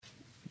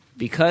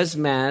Because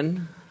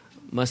man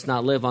must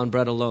not live on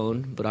bread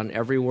alone, but on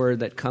every word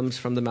that comes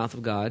from the mouth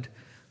of God,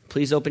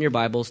 please open your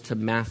Bibles to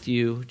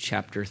Matthew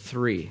chapter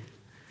 3.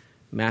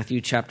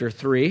 Matthew chapter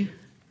 3.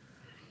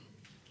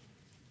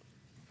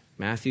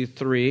 Matthew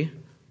 3.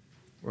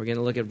 We're going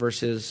to look at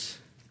verses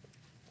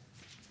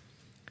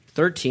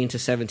 13 to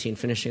 17,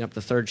 finishing up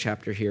the third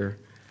chapter here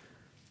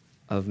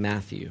of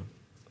Matthew.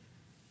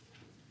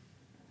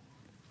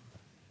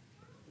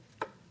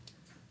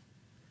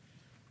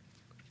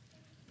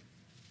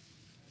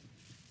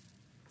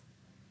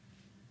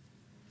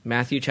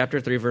 Matthew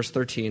chapter 3, verse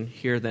 13.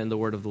 Hear then the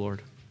word of the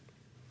Lord.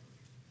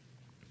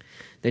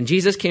 Then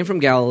Jesus came from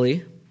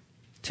Galilee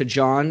to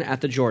John at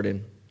the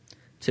Jordan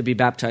to be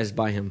baptized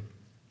by him.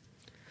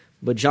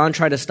 But John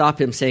tried to stop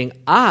him, saying,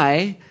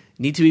 I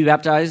need to be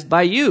baptized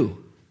by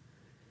you,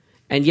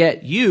 and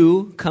yet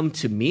you come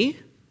to me?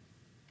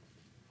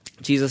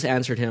 Jesus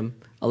answered him,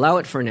 allow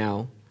it for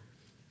now,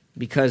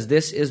 because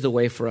this is the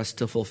way for us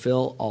to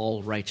fulfill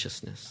all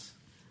righteousness.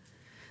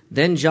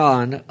 Then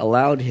John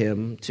allowed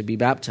him to be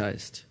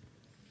baptized.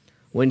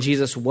 When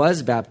Jesus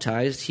was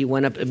baptized, he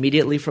went up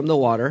immediately from the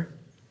water.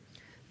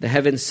 The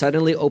heavens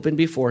suddenly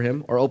opened for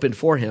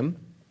him,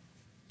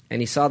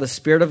 and he saw the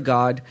Spirit of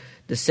God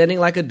descending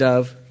like a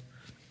dove,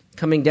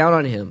 coming down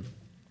on him.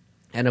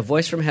 And a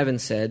voice from heaven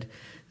said,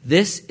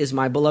 This is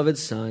my beloved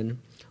Son,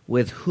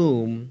 with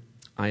whom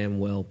I am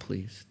well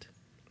pleased.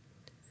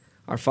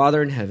 Our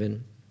Father in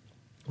heaven,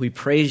 we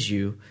praise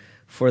you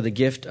for the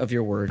gift of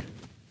your word.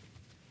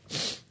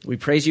 We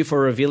praise you for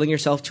revealing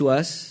yourself to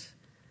us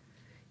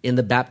in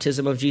the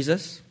baptism of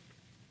Jesus,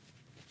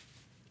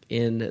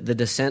 in the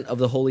descent of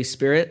the Holy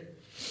Spirit,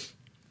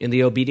 in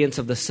the obedience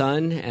of the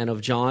Son and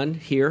of John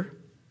here.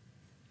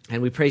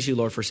 And we praise you,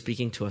 Lord, for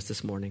speaking to us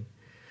this morning.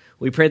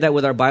 We pray that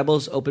with our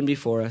Bibles open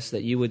before us,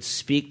 that you would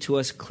speak to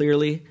us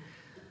clearly,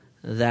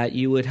 that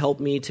you would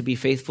help me to be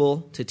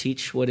faithful to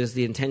teach what is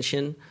the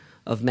intention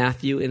of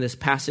Matthew in this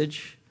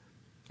passage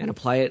and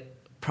apply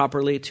it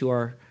properly to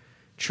our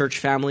church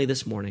family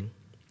this morning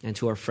and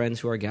to our friends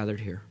who are gathered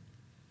here.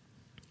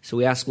 So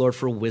we ask, Lord,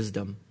 for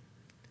wisdom.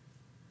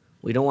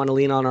 We don't want to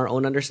lean on our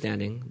own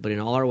understanding, but in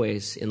all our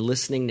ways, in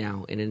listening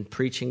now and in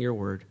preaching your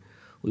word,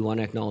 we want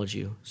to acknowledge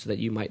you so that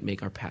you might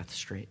make our path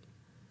straight.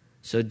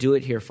 So do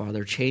it here,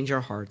 Father. Change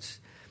our hearts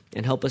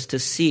and help us to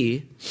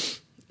see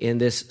in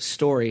this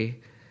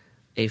story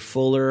a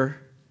fuller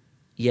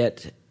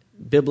yet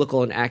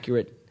biblical and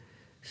accurate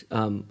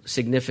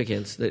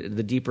significance,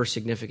 the deeper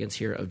significance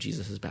here of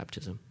Jesus'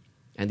 baptism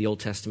and the Old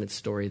Testament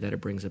story that it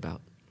brings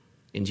about.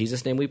 In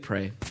Jesus' name we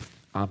pray.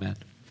 Amen.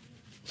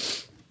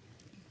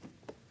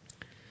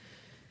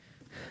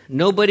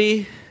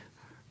 Nobody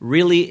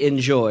really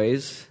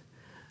enjoys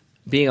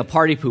being a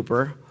party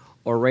pooper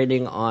or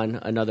raining on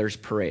another's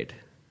parade.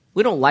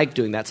 We don't like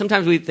doing that.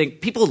 Sometimes we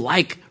think people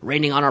like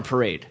raining on our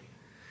parade.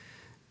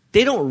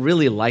 They don't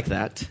really like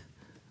that.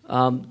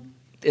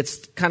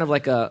 It's kind of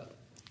like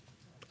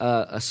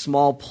a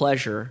small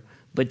pleasure,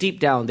 but deep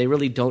down they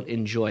really don't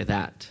enjoy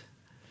that.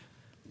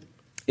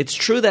 It's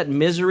true that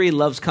misery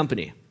loves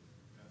company.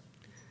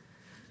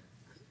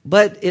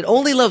 But it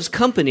only loves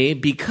company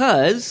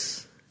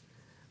because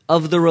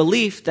of the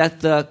relief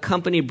that the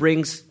company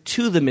brings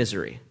to the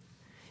misery.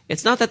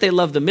 It's not that they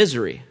love the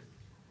misery.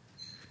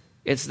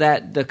 It's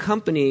that the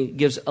company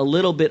gives a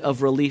little bit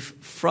of relief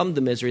from the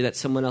misery that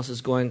someone else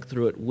is going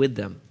through it with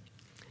them.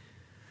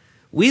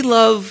 We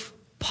love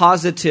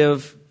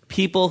positive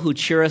people who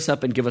cheer us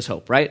up and give us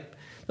hope, right?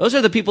 Those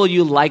are the people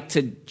you like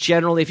to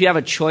generally, if you have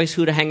a choice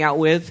who to hang out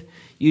with,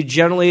 you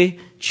generally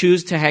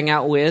choose to hang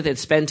out with and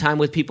spend time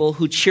with people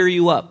who cheer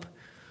you up,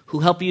 who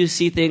help you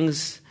see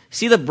things,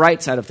 see the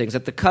bright side of things,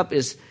 that the cup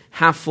is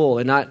half full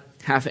and not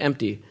half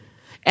empty.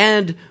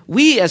 And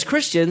we as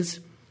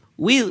Christians,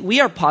 we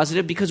are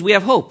positive because we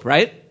have hope,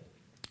 right?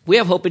 We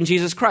have hope in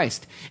Jesus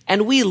Christ.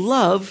 And we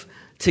love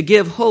to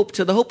give hope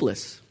to the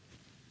hopeless.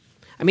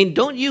 I mean,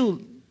 don't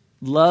you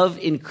love,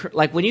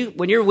 like when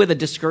you're with a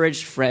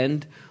discouraged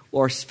friend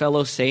or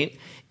fellow saint,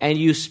 and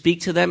you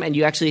speak to them and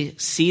you actually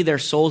see their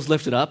souls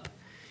lifted up,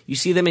 you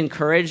see them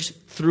encouraged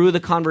through the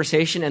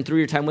conversation and through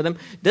your time with them,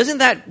 doesn't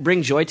that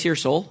bring joy to your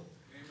soul?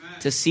 Amen.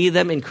 To see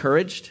them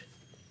encouraged?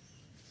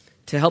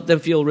 To help them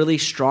feel really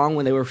strong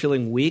when they were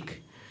feeling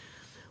weak?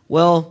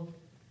 Well,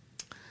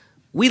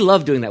 we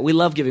love doing that. We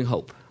love giving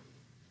hope.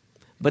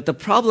 But the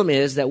problem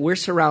is that we're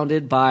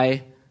surrounded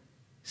by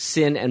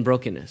sin and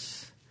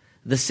brokenness.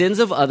 The sins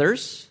of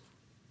others.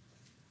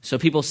 So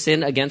people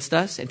sin against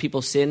us and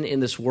people sin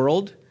in this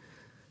world.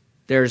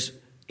 There's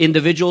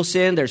individual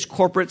sin, there's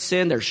corporate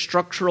sin, there's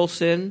structural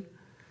sin.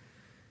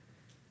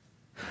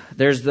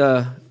 Then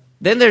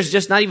there's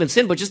just not even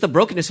sin, but just the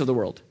brokenness of the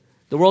world.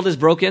 The world is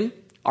broken.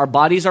 Our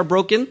bodies are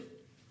broken.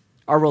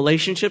 Our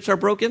relationships are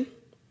broken.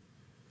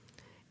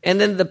 And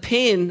then the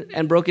pain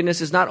and brokenness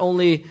is not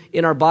only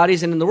in our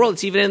bodies and in the world,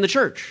 it's even in the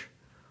church.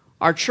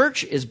 Our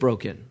church is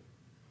broken.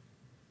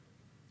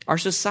 Our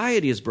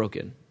society is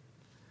broken.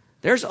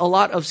 There's a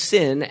lot of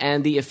sin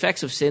and the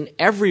effects of sin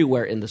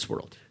everywhere in this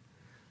world.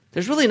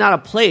 There's really not a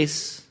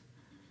place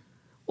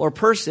or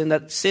person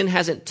that sin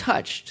hasn't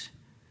touched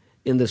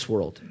in this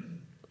world.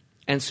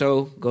 And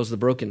so goes the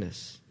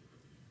brokenness.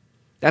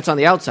 That's on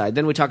the outside.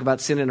 Then we talk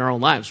about sin in our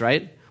own lives,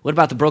 right? What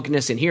about the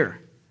brokenness in here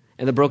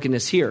and the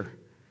brokenness here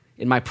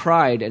in my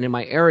pride and in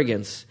my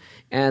arrogance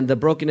and the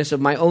brokenness of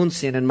my own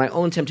sin and my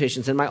own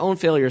temptations and my own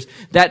failures,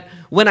 that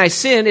when I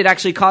sin, it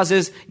actually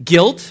causes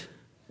guilt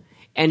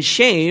and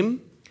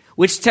shame,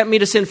 which tempt me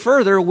to sin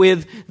further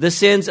with the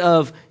sins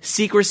of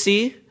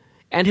secrecy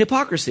and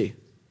hypocrisy,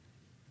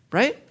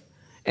 right?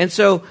 And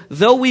so,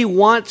 though we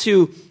want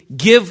to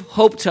give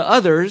hope to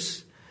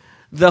others,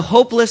 the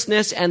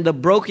hopelessness and the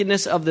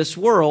brokenness of this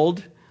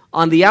world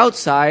on the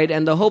outside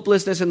and the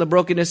hopelessness and the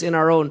brokenness in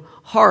our own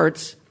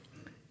hearts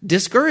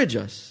discourage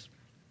us.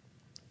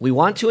 We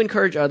want to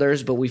encourage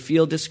others, but we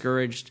feel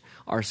discouraged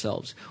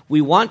ourselves. We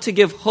want to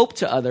give hope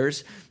to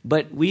others,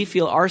 but we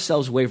feel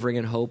ourselves wavering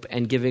in hope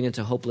and giving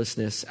into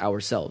hopelessness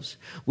ourselves.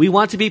 We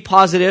want to be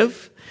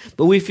positive,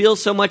 but we feel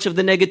so much of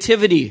the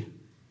negativity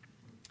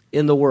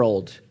in the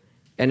world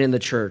and in the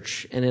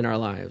church and in our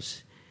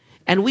lives.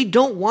 And we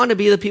don't want to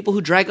be the people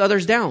who drag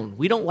others down.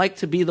 We don't like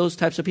to be those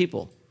types of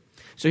people.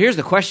 So here's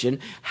the question.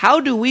 How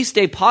do we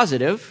stay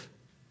positive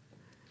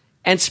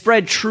and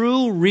spread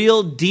true,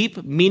 real,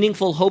 deep,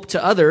 meaningful hope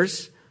to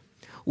others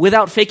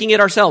without faking it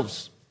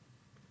ourselves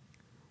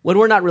when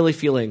we're not really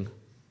feeling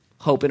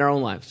hope in our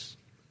own lives?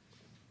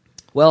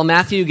 Well,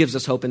 Matthew gives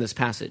us hope in this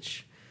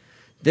passage.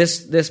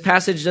 This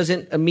passage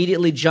doesn't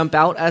immediately jump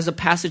out as a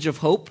passage of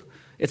hope.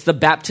 It's the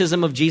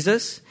baptism of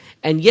Jesus.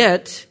 And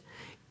yet,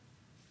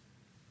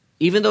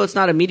 even though it's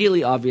not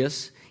immediately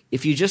obvious,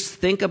 if you just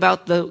think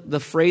about the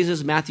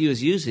phrases Matthew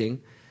is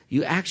using,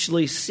 you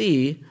actually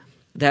see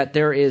that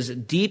there is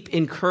deep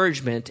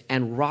encouragement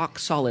and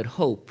rock-solid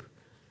hope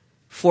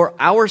for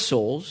our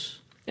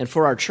souls and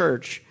for our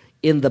church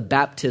in the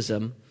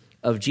baptism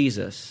of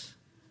Jesus.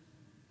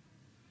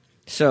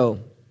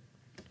 So,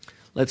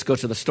 let's go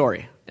to the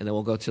story, and then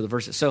we'll go to the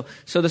verses.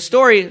 So the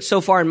story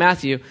so far in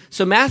Matthew,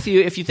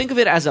 if you think of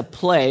it as a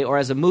play or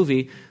as a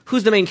movie,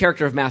 who's the main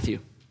character of Matthew?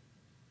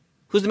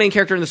 Who's the main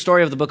character in the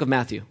story of the book of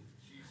Matthew?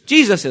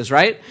 Jesus is,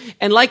 right?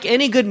 And like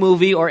any good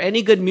movie or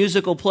any good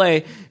musical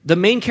play, the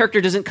main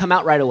character doesn't come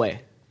out right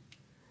away.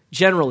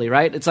 Generally,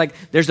 right? It's like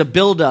there's a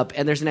build-up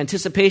and there's an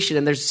anticipation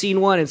and there's scene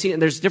one and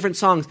there's different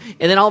songs.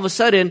 And then all of a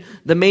sudden,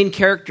 the main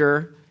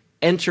character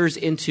enters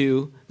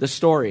into the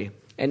story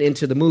and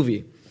into the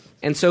movie.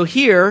 And so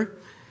here,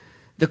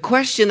 the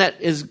question that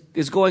is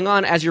going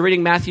on as you're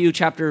reading Matthew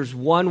chapters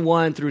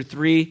 1 through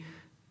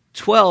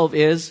 3:12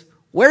 is,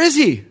 where is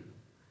he?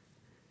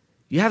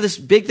 You have this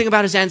big thing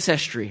about his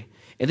ancestry.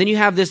 And then you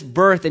have this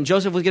birth, and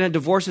Joseph was going to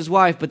divorce his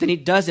wife, but then he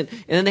doesn't.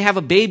 And then they have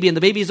a baby, and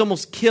the baby is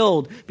almost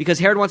killed because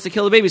Herod wants to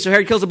kill the baby. So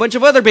Herod kills a bunch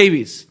of other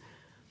babies.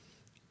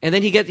 And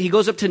then he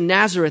goes up to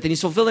Nazareth, and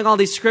he's fulfilling all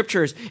these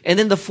scriptures. And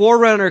then the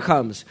forerunner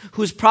comes,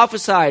 who's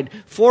prophesied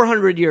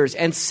 400 years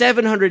and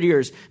 700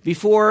 years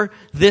before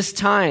this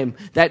time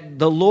that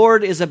the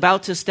Lord is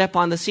about to step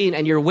on the scene.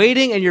 And you're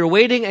waiting, and you're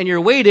waiting, and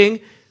you're waiting.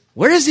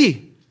 Where is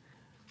he?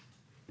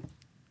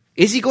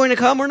 Is he going to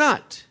come or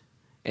not?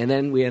 And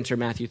then we enter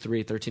Matthew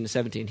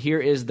 3:13-17.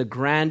 Here is the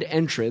grand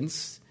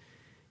entrance.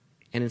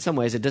 And in some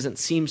ways, it doesn't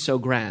seem so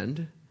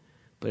grand.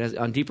 But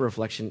on deeper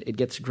reflection, it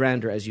gets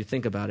grander as you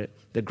think about it.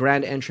 The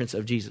grand entrance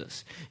of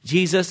Jesus.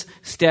 Jesus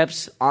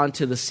steps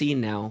onto the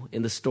scene now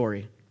in the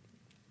story.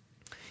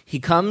 He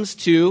comes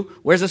to,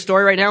 where's the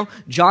story right now?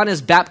 John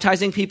is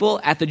baptizing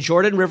people at the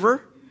Jordan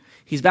River.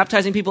 He's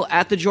baptizing people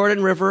at the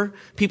Jordan River.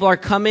 People are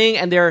coming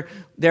and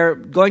they're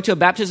going to a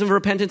baptism of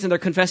repentance and they're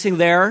confessing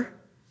their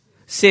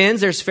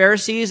sins. There's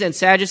Pharisees and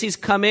Sadducees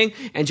coming,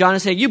 and John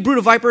is saying, you brood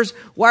of vipers,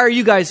 why are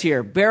you guys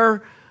here?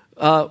 Bear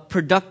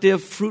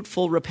productive,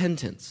 fruitful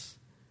repentance.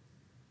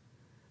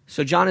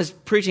 So John is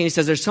preaching. He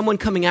says, there's someone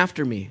coming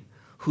after me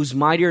who's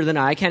mightier than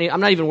I. I'm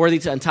not even worthy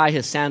to untie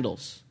his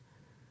sandals.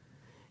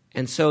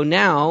 And so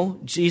now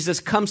Jesus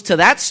comes to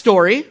that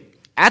story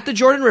at the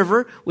Jordan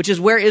River, which is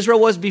where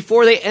Israel was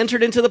before they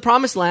entered into the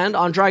promised land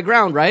on dry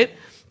ground, right?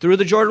 Through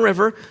the Jordan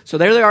River. So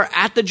there they are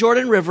at the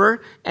Jordan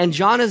River, and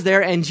John is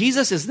there, and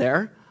Jesus is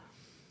there.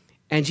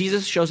 And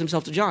Jesus shows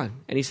himself to John,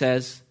 and he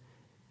says,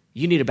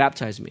 you need to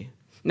baptize me.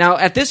 Now,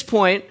 at this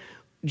point,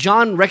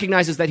 John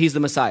recognizes that he's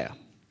the Messiah,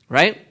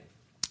 right?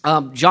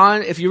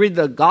 John, if you read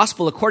the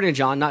gospel according to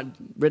John, not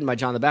written by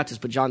John the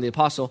Baptist, but John the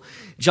Apostle,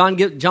 John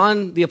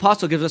the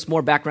Apostle gives us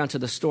more background to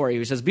the story.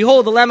 He says,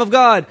 behold, the Lamb of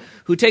God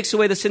who takes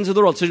away the sins of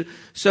the world.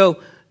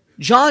 So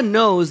John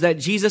knows that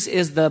Jesus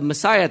is the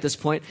Messiah at this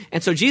point.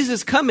 And so Jesus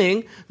is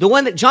coming, the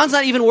one that John's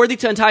not even worthy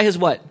to untie his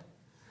what?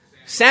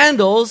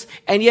 Sandals.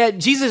 And yet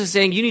Jesus is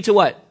saying, you need to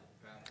what?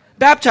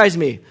 Baptize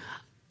me.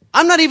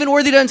 I'm not even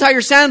worthy to untie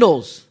your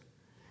sandals.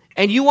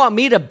 And you want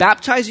me to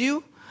baptize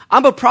you?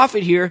 I'm a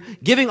prophet here,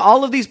 giving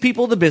all of these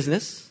people the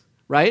business,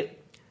 right?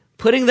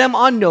 Putting them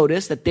on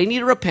notice that they need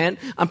to repent.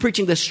 I'm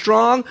preaching the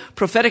strong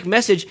prophetic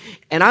message,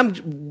 and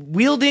I'm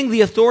wielding the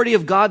authority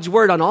of God's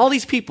word on all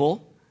these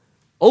people.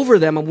 Over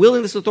them, I'm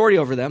wielding this authority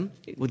over them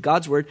with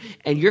God's word,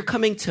 and you're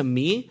coming to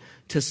me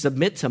to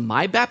submit to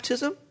my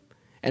baptism?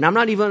 and I'm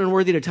not even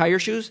unworthy to tie your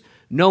shoes?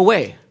 No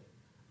way.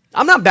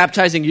 I'm not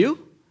baptizing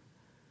you.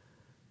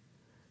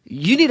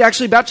 You need to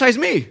actually baptize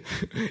me,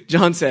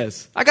 John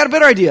says. I got a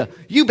better idea.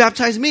 You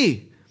baptize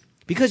me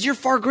because you're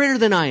far greater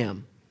than I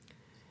am.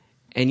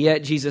 And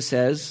yet Jesus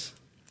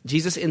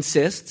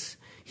insists,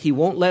 he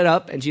won't let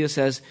up, and Jesus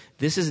says,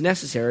 this is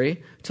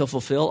necessary to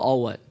fulfill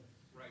all what?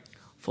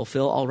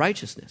 Fulfill all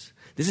righteousness.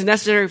 This is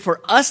necessary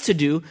for us to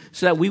do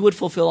so that we would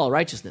fulfill all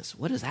righteousness.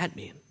 What does that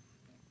mean?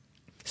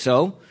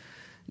 So,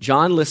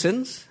 John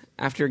listens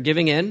after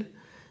giving in.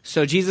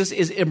 So Jesus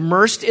is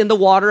immersed in the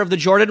water of the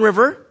Jordan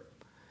River.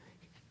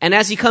 And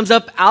as he comes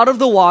up out of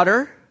the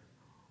water,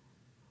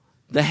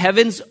 the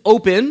heavens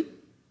open.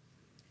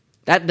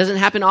 That doesn't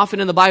happen often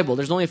in the Bible.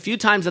 There's only a few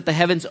times that the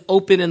heavens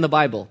open in the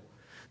Bible.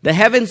 The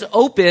heavens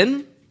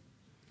open,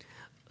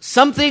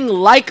 something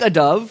like a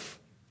dove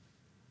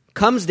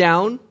comes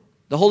down,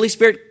 the Holy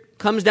Spirit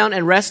comes down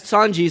and rests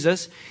on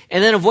Jesus,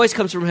 and then a voice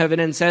comes from heaven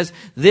and says,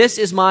 this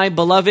is my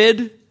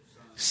beloved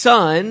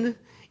Son,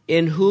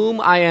 in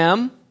whom I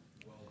am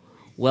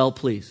well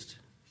pleased.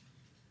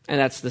 And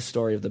that's the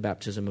story of the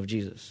baptism of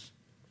Jesus.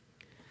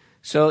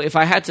 So if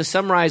I had to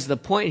summarize the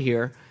point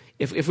here,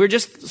 if we're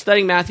just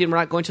studying Matthew and we're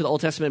not going to the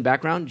Old Testament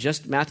background,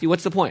 just Matthew,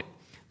 what's the point?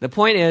 The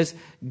point is,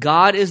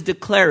 God is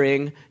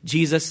declaring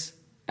Jesus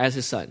as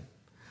his Son.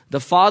 The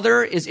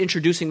Father is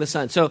introducing the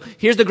Son. So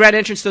here's the grand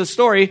entrance to the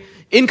story.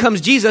 In comes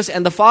Jesus,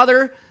 and the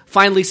Father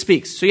finally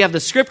speaks. So you have the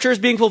scriptures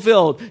being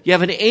fulfilled. You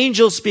have an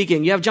angel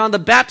speaking. You have John the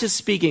Baptist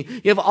speaking.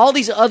 You have all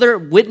these other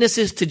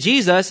witnesses to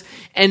Jesus.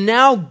 And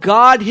now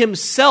God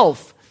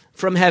himself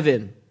from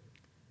heaven,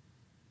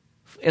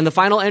 in the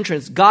final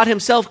entrance, God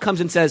himself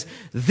comes and says,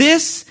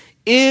 this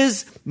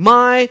is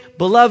my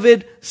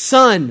beloved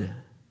Son.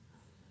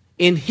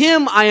 In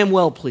him I am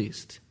well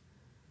pleased.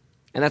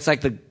 And that's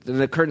like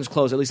the curtains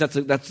close. At least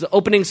that's the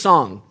opening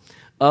song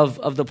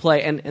of the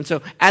play. And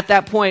so at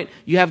that point,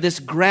 you have this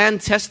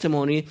grand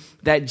testimony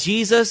that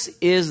Jesus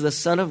is the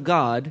Son of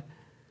God,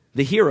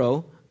 the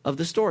hero of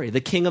the story,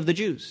 the King of the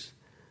Jews,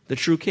 the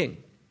true King.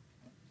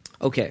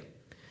 Okay,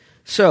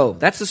 so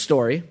that's the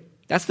story.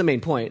 That's the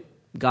main point.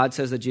 God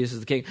says that Jesus is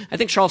the King. I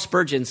think Charles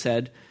Spurgeon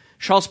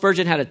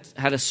had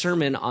a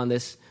sermon on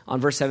this, on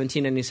verse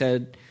 17, and he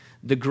said,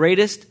 the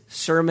greatest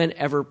sermon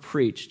ever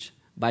preached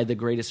by the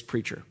greatest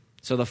preacher.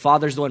 So the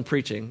Father's the one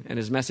preaching, and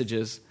his message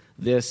is,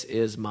 this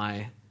is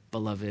my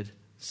beloved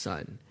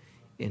Son.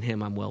 In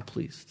him I'm well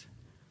pleased.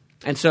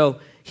 And so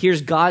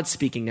here's God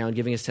speaking now and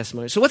giving his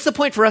testimony. So what's the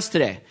point for us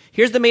today?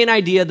 Here's the main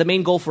idea, the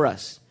main goal for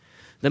us.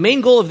 The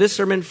main goal of this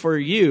sermon for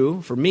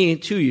you, for me,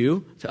 to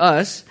you, to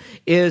us,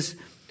 is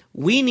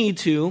we need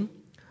to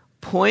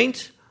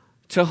point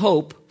to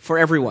hope for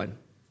everyone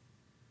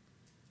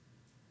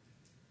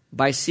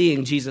by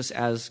seeing Jesus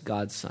as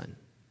God's Son.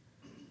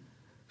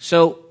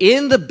 So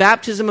in the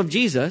baptism of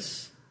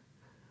Jesus,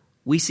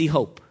 we see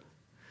hope.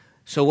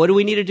 So what do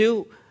we need to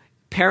do?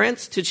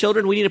 Parents to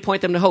children, we need to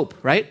point them to hope,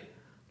 right?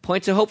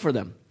 Point to hope for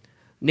them.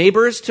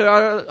 Neighbors to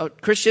our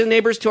Christian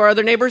neighbors, to our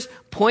other neighbors,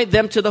 point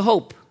them to the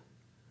hope.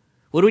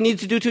 What do we need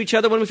to do to each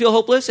other when we feel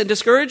hopeless and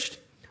discouraged?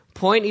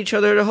 Point each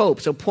other to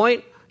hope. So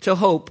point to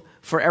hope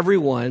for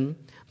everyone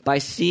by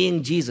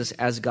seeing Jesus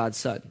as God's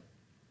Son.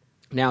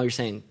 Now you're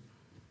saying,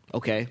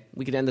 okay,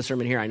 we could end the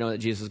sermon here. I know that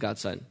Jesus is God's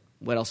Son.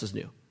 What else is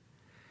new?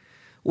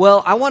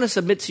 Well, I want to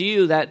submit to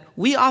you that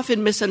we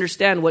often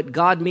misunderstand what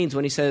God means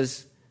when he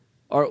says,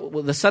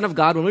 or the Son of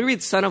God. When we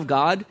read Son of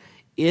God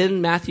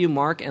in Matthew,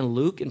 Mark, and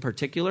Luke in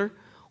particular,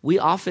 we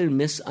often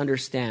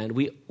misunderstand.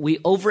 We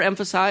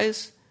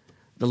overemphasize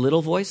the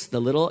little voice,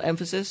 the little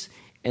emphasis,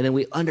 and then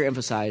we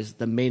underemphasize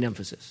the main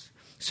emphasis.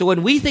 So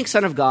when we think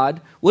Son of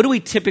God, what do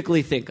we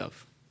typically think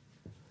of?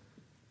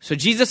 So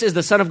Jesus is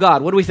the Son of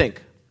God. What do we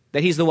think?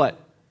 That he's the what?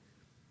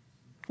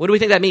 What do we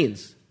think that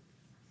means?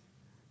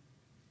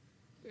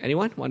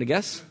 Anyone want to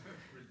guess?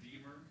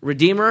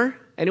 Redeemer.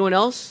 Anyone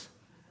else?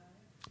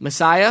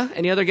 Messiah.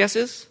 Any other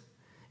guesses?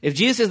 If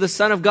Jesus is the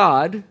Son of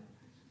God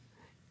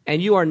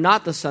and you are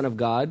not the Son of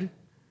God,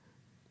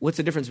 what's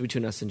the difference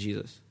between us and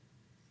Jesus?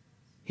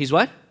 He's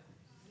what?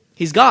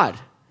 He's God.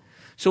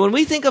 So when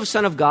we think of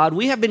Son of God,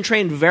 we have been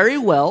trained very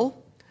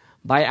well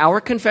by our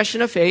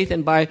confession of faith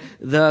and by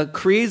the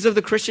creeds of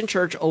the Christian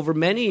church over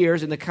many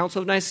years in the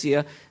Council of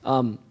Nicaea,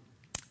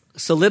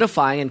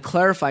 solidifying and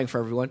clarifying for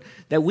everyone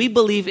that we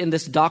believe in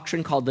this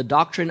doctrine called the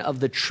doctrine of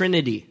the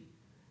Trinity.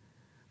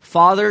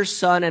 Father,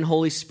 Son, and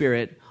Holy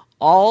Spirit,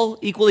 all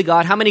equally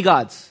God. How many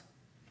gods?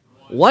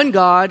 One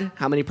God.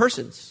 How many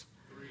persons?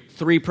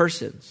 Three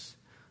persons.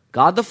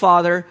 God the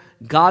Father,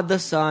 God the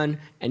Son,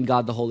 and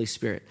God the Holy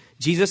Spirit.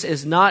 Jesus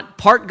is not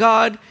part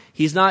God.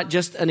 He's not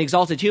just an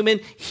exalted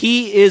human.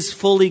 He is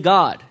fully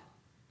God.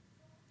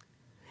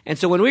 And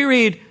so when we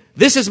read,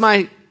 this is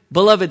my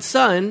beloved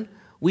Son,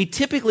 we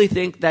typically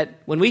think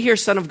that when we hear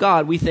Son of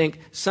God, we think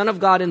Son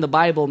of God in the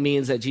Bible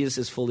means that Jesus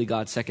is fully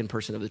God, second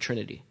person of the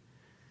Trinity.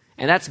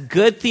 And that's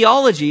good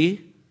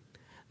theology.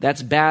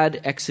 That's bad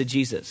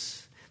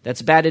exegesis.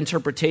 That's bad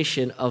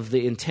interpretation of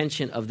the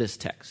intention of this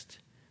text.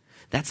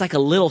 That's like a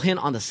little hint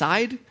on the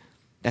side.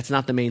 That's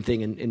not the main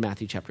thing in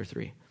Matthew chapter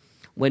 3.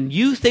 When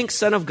you think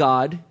Son of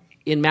God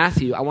in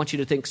Matthew, I want you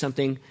to think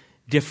something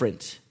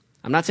different.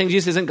 I'm not saying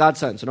Jesus isn't God's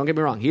Son, so don't get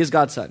me wrong. He is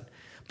God's Son.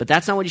 But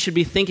that's not what you should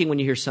be thinking when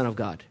you hear Son of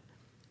God.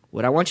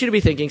 What I want you to be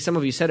thinking, some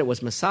of you said it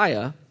was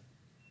Messiah,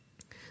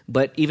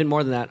 but even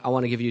more than that, I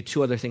want to give you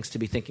two other things to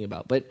be thinking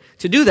about. But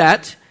to do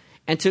that,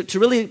 and to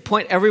really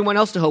point everyone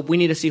else to hope, we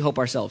need to see hope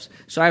ourselves.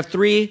 So I have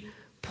 3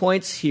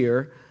 points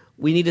here.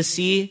 We need to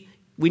see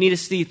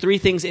 3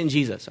 things in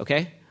Jesus,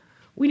 okay?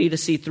 We need to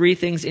see 3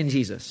 things in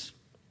Jesus.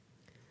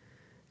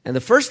 And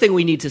the first thing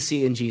we need to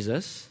see in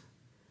Jesus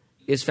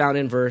is found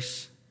in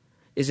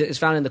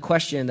the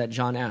question that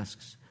John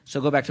asks.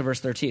 So go back to verse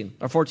 13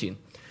 or 14.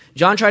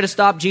 John tried to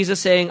stop Jesus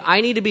saying,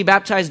 I need to be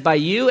baptized by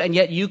you, and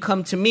yet you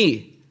come to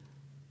me.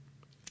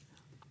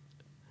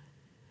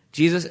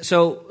 Jesus,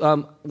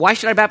 so why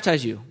should I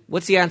baptize you?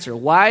 What's the answer?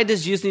 Why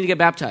does Jesus need to get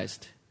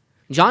baptized?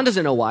 John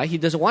doesn't know why. He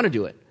doesn't want to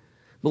do it.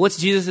 But what's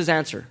Jesus'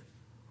 answer?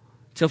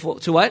 To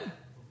what?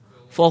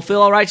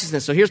 Fulfill all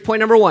righteousness. So here's point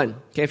number 1.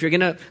 Okay, if you're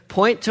going to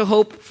point to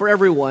hope for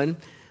everyone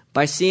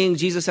by seeing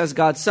Jesus as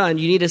God's Son,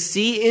 you need to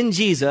see in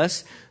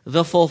Jesus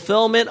the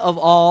fulfillment of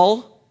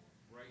all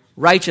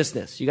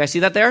righteousness. You guys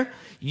see that there?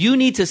 You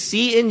need to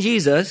see in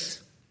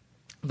Jesus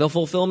the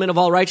fulfillment of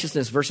all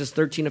righteousness, verses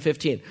 13 to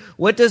 15.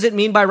 What does it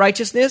mean by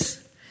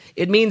righteousness?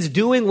 It means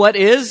doing what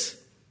is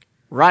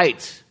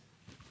right.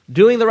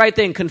 Doing the right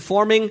thing,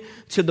 conforming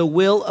to the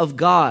will of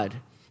God.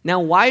 Now,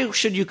 why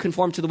should you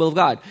conform to the will of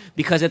God?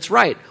 Because it's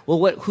right.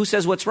 Well, who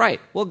says what's right?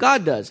 Well,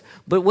 God does.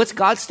 But what's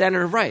God's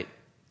standard of right?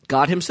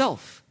 God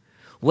himself.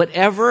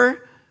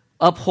 Whatever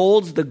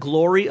upholds the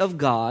glory of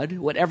God,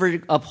 whatever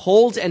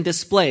upholds and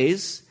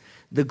displays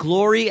the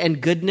glory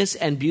and goodness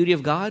and beauty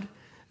of God,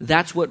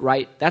 that's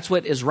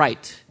what is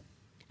right.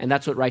 And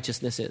that's what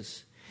righteousness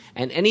is.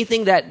 And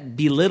anything that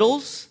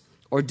belittles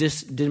or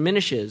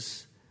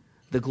diminishes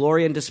the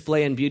glory and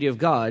display and beauty of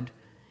God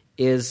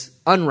is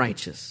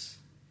unrighteous.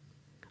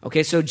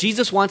 Okay, so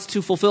Jesus wants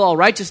to fulfill all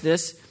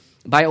righteousness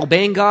by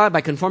obeying God, by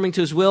conforming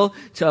to his will,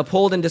 to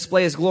uphold and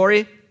display his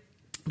glory.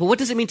 But what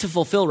does it mean to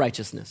fulfill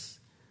righteousness?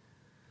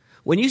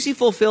 When you see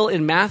fulfill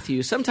in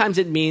Matthew, sometimes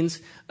it means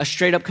a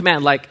straight up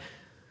command, like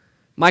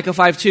Micah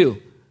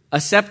 5:2. A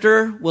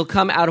scepter will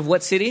come out of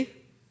what city?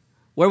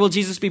 Where will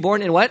Jesus be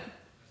born? In what?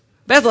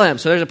 Bethlehem.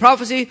 So there's a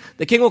prophecy.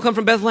 The king will come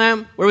from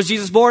Bethlehem. Where was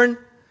Jesus born?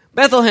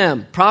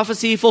 Bethlehem.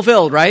 Prophecy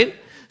fulfilled, right?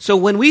 So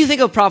when we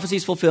think of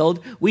prophecies fulfilled,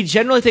 we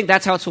generally think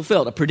that's how it's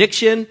fulfilled. A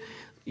prediction,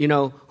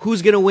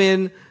 who's going to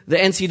win the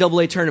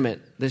NCAA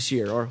tournament this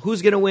year, or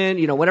who's going to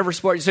win, whatever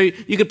sport. So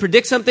you could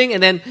predict something,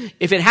 and then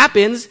if it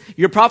happens,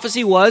 your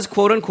prophecy was,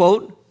 quote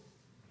unquote,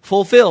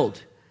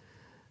 fulfilled.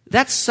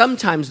 That's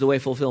sometimes the way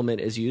fulfillment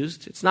is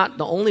used. It's not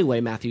the only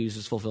way Matthew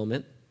uses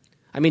fulfillment.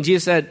 I mean,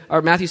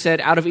 Matthew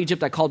said, out of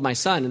Egypt I called my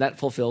son, and that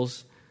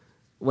fulfills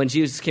when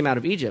Jesus came out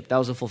of Egypt. That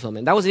was a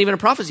fulfillment. That wasn't even a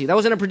prophecy. That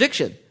wasn't a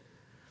prediction.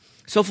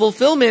 So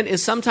fulfillment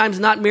is sometimes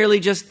not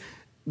merely just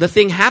the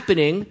thing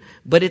happening,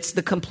 but it's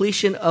the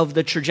completion of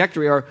the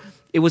trajectory, or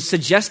it was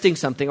suggesting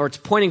something, or it's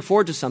pointing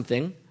forward to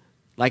something,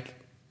 like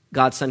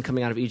God's son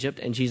coming out of Egypt,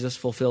 and Jesus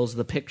fulfills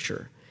the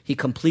picture. He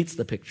completes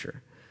the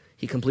picture.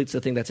 He completes the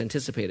thing that's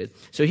anticipated.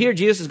 So here,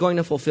 Jesus is going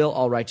to fulfill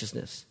all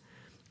righteousness.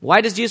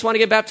 Why does Jesus want to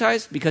get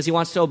baptized? Because he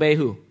wants to obey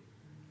who?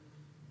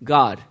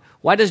 God.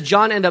 Why does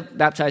John end up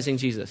baptizing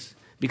Jesus?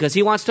 Because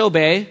he wants to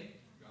obey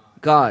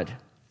God.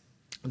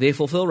 They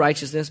fulfill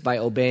righteousness by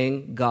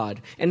obeying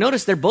God. And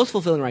notice they're both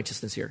fulfilling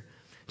righteousness here.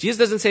 Jesus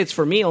doesn't say it's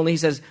for me only. He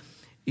says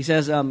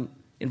in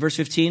verse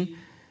 15,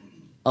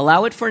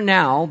 allow it for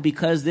now,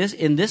 because this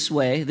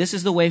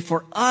is the way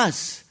for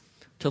us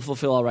to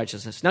fulfill all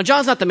righteousness. Now,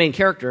 John's not the main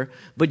character,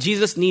 but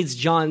Jesus needs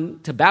John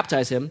to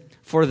baptize him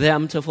for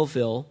them to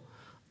fulfill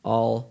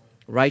all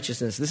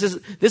righteousness.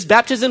 This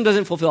baptism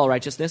doesn't fulfill all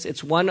righteousness.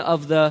 It's one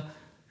of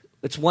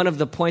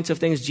the points of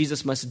things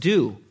Jesus must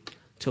do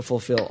to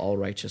fulfill all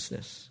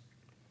righteousness.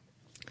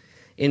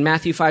 In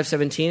Matthew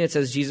 5:17, it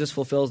says Jesus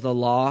fulfills the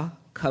law,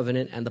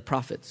 covenant, and the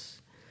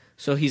prophets.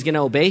 So he's going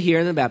to obey here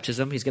in the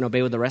baptism. He's going to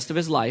obey with the rest of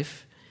his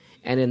life.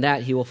 And in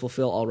that, he will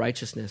fulfill all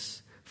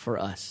righteousness for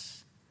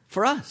us.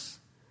 For us.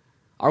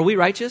 Are we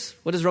righteous?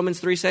 What does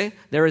Romans 3 say?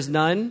 There is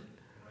none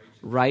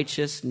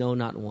righteous, no,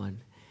 not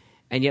one.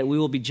 And yet we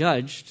will be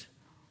judged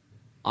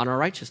on our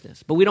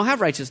righteousness. But we don't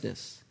have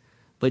righteousness.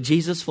 But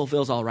Jesus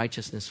fulfills all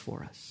righteousness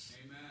for us.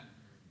 Amen.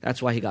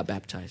 That's why he got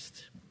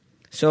baptized.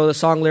 So the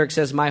song lyric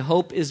says, my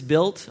hope is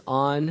built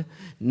on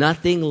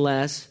nothing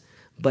less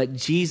but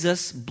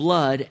Jesus'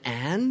 blood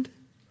and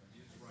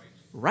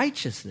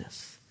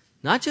righteousness.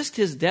 Not just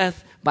his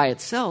death by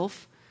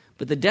itself,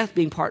 but the death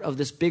being part of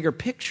this bigger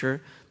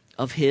picture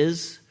of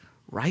his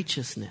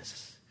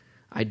righteousness.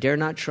 I dare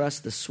not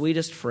trust the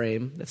sweetest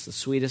frame. That's the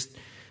sweetest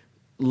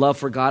love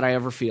for God I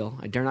ever feel.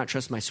 I dare not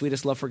trust my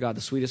sweetest love for God,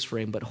 the sweetest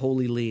frame, but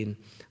wholly lean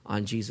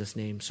on Jesus'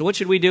 name. So what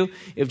should we do?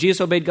 If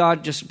Jesus obeyed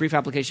God, just a brief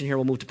application here,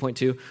 we'll move to point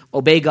 2.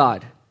 Obey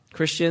God.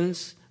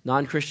 Christians,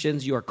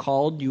 non-Christians, you are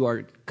called, you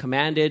are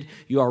commanded,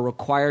 you are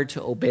required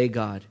to obey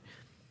God.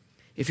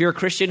 If you're a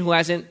Christian who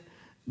hasn't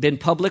been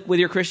public with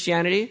your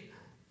Christianity,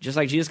 Just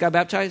like Jesus got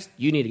baptized,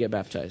 you need to get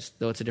baptized,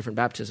 though it's a different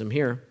baptism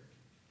here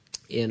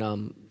in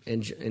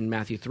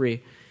Matthew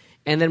 3.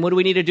 And then what do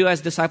we need to do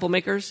as disciple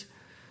makers?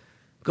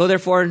 Go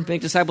therefore and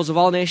make disciples of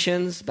all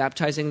nations,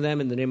 baptizing them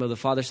in the name of the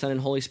Father, Son,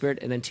 and Holy Spirit,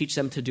 and then teach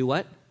them to do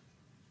what?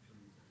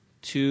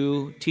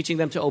 Teaching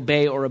them to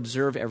obey or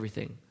observe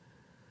everything.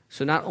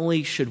 So not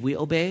only should we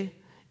obey,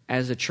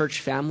 as a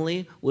church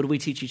family, what do we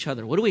teach each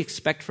other? What do we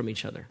expect from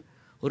each other?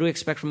 What do we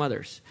expect from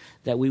others?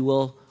 That we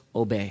will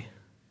obey.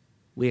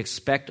 We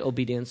expect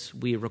obedience,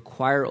 we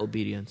require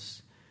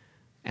obedience,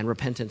 and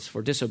repentance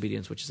for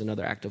disobedience, which is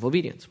another act of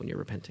obedience when you're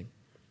repenting.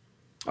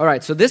 All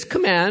right, so this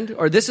command,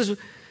 or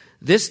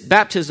this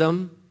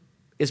baptism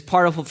is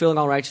part of fulfilling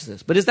all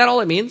righteousness. But is that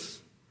all it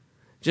means?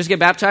 Just get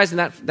baptized,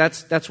 and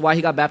that's why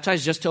he got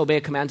baptized, just to obey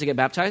a command to get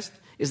baptized?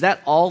 Is that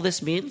all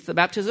this means, the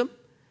baptism?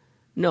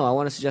 No, I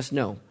want to suggest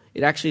no.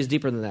 It actually is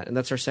deeper than that, and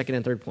that's our second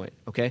and third point,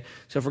 okay?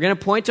 So if we're going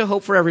to point to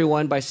hope for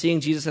everyone by seeing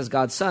Jesus as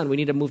God's Son, we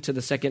need to move to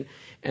the second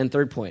and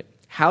third point.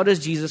 How does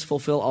Jesus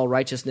fulfill all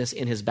righteousness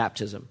in his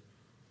baptism?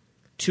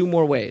 2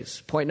 more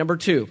ways. Point number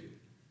 2.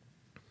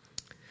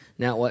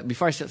 Now,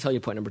 before I tell you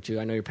point number 2,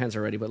 I know your pens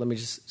are ready, but let me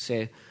just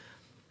say,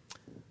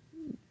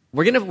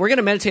 we're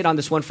gonna meditate on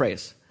this one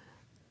phrase.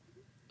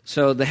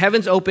 So the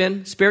heavens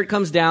open, Spirit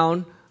comes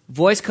down,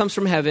 voice comes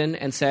from heaven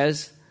and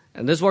says,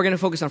 and this is what we're going to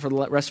focus on for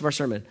the rest of our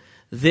sermon,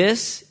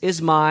 "This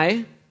is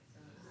my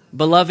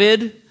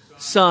beloved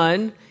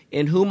Son,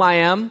 in whom I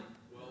am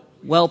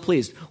well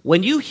pleased."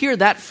 When you hear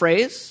that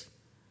phrase,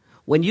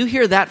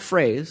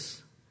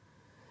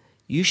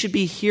 you should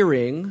be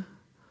hearing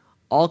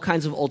all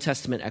kinds of Old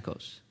Testament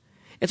echoes.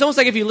 It's almost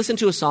like if you listen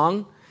to a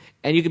song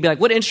and you could be like,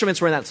 what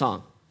instruments were in that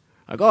song?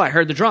 Like, oh, I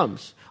heard the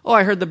drums. Oh,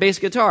 I heard the bass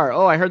guitar.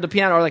 Oh, I heard the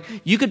piano. Or like,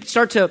 you could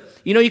start to,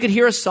 you could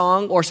hear a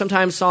song, or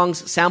sometimes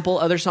songs sample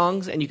other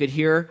songs, and you could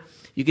hear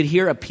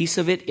a piece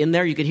of it in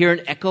there. You could hear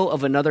an echo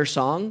of another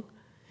song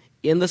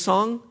in the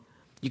song.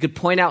 You could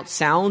point out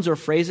sounds or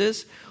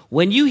phrases.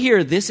 When you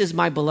hear, "This is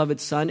my beloved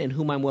Son, in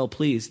whom I'm well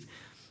pleased,"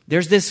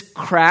 there's this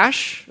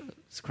crash.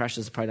 This crash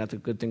is probably not a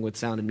good thing with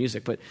sound and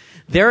music, but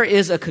there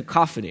is a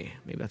cacophony,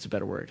 maybe that's a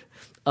better word,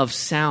 of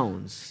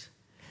sounds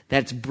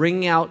that's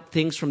bringing out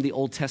things from the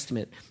Old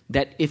Testament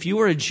that if you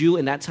were a Jew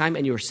in that time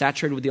and you were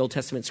saturated with the Old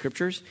Testament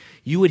scriptures,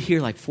 you would hear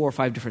like 4 or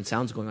 5 different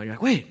sounds going on. You're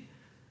like, wait,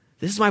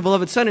 "This is my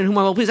beloved Son, in whom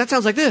I'm well pleased." That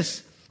sounds like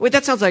this. Wait,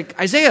 that sounds like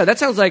Isaiah. That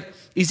sounds like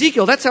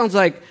Ezekiel. That sounds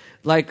like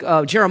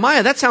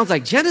Jeremiah. That sounds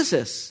like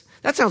Genesis.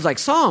 That sounds like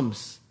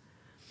Psalms.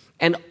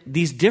 And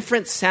these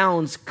different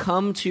sounds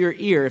come to your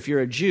ear if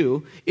you're a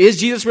Jew. Is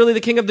Jesus really the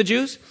King of the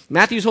Jews?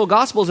 Matthew's whole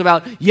gospel is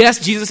about, yes,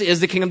 Jesus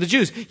is the King of the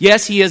Jews.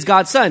 Yes, he is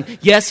God's Son.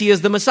 Yes, he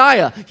is the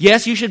Messiah.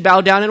 Yes, you should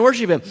bow down and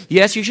worship him.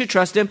 Yes, you should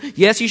trust him.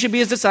 Yes, you should be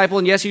his disciple.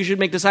 And yes, you should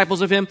make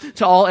disciples of him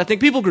to all ethnic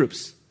people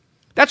groups.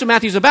 That's what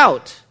Matthew's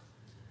about.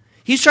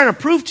 He's trying to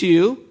prove to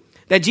you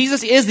that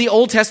Jesus is the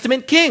Old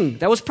Testament King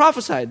that was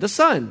prophesied, the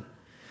Son.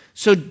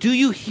 So do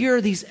you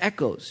hear these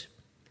echoes?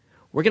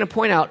 We're going to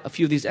point out a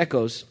few of these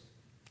echoes.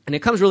 And it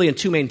comes really in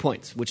 2 main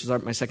points, which is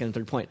my second and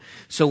third point.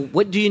 So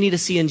what do you need to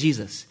see in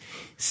Jesus?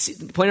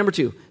 Point number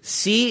 2,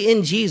 see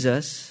in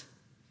Jesus,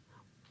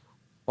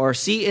 or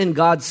see in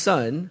God's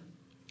Son,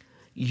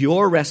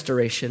 your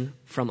restoration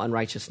from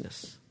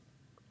unrighteousness.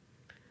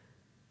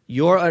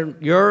 Your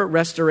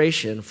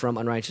restoration from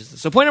unrighteousness.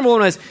 So point number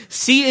 1 is,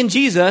 see in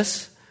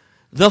Jesus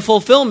the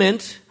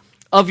fulfillment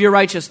of your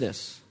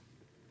righteousness.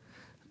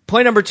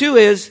 Point number 2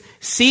 is,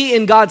 see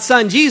in God's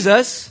Son,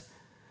 Jesus,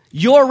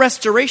 your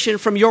restoration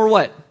from your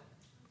what?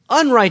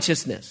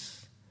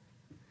 Unrighteousness.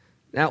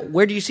 Now,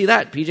 where do you see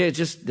that, PJ? It's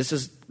just, this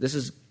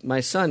is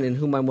my Son in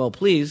whom I'm well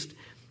pleased.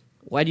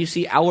 Why do you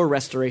see our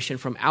restoration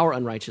from our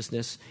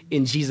unrighteousness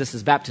in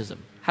Jesus' baptism?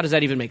 How does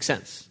that even make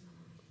sense?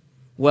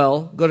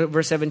 Well, go to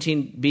verse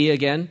 17b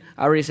again.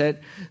 I already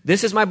said,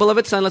 "This is my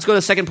beloved Son." Let's go to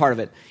the second part of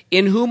it.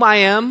 "In whom I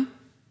am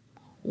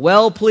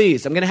well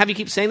pleased." I'm going to have you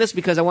keep saying this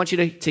because I want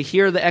you to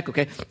hear the echo,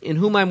 okay? "In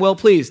whom I'm well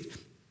pleased."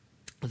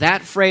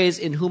 That phrase,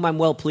 "in whom I'm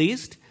well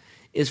pleased,"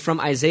 is from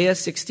Isaiah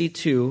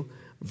 62,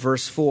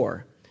 verse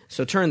 4.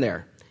 So turn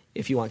there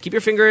if you want. Keep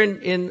your finger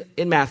in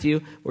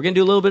Matthew. We're going to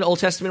do a little bit of Old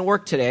Testament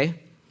work today.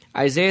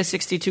 Isaiah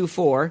 62,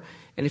 4.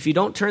 And if you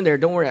don't turn there,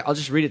 don't worry. I'll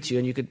just read it to you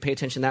and you could pay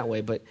attention that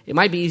way. But it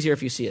might be easier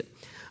if you see it.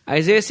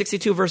 Isaiah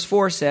 62, verse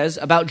 4 says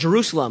about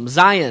Jerusalem,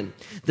 Zion,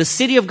 the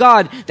city of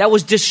God that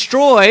was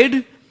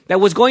destroyed, that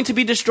was going to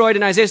be destroyed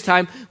in Isaiah's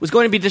time, was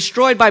going to be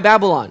destroyed by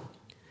Babylon.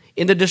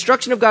 In the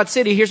destruction of God's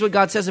city, here's what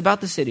God says about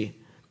the city.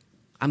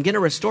 I'm going to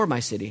restore my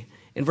city.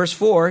 In verse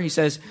 4, he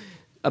says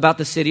about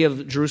the city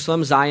of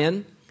Jerusalem,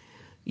 Zion,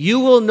 "You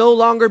will no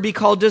longer be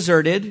called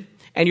deserted,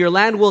 and your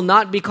land will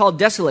not be called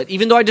desolate,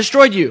 even though I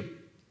destroyed you.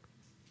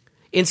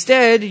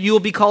 Instead, you will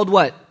be called"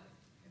 what?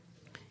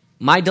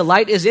 "My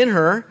delight is in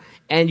her,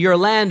 and your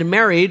land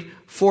married,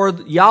 for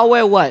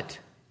Yahweh" what?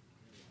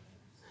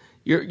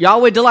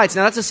 Yahweh delights.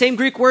 Now that's the same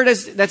Greek word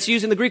that's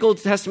used in the Greek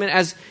Old Testament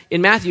as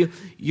in Matthew.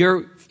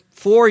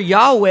 For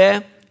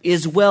Yahweh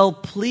is well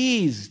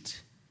pleased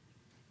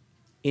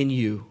in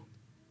you,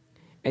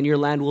 and your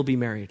land will be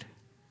married.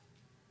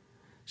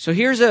 So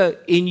here's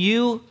in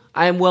you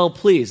I am well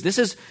pleased. This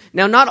is,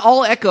 now not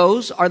all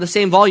echoes are the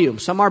same volume.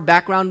 Some are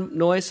background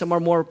noise, some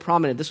are more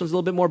prominent. This one's a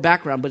little bit more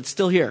background, but it's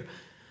still here,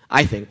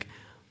 I think.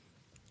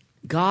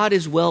 God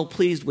is well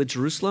pleased with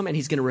Jerusalem, and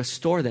he's going to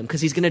restore them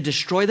because he's going to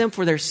destroy them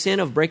for their sin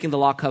of breaking the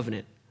law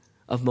covenant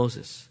of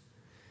Moses.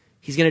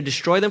 He's going to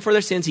destroy them for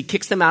their sins. He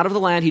kicks them out of the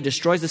land. He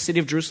destroys the city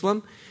of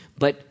Jerusalem.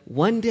 But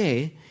one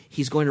day,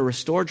 he's going to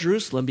restore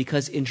Jerusalem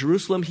because in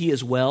Jerusalem, he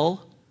is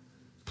well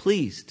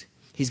pleased.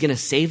 He's going to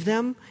save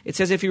them. It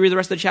says if you read the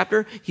rest of the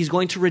chapter, he's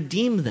going to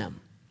redeem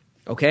them.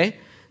 Okay?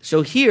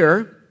 So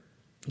here,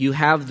 you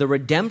have the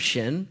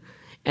redemption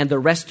and the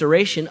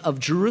restoration of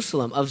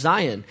Jerusalem, of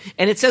Zion.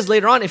 And it says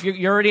later on, if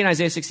you're already in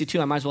Isaiah 62,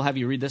 I might as well have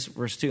you read this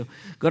verse too.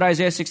 Go to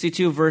Isaiah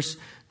 62, verse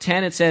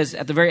 10. It says,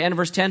 at the very end of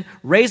verse 10,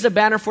 raise a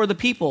banner for the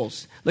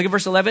peoples. Look at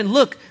verse 11.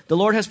 Look, the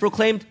Lord has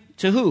proclaimed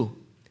to who?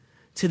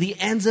 To the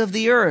ends of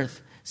the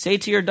earth. Say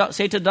to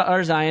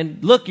daughter Zion,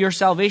 look, your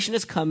salvation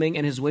is coming,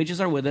 and his wages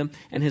are with him,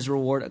 and his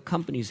reward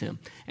accompanies him.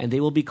 And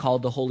they will be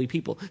called the holy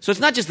people. So it's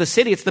not just the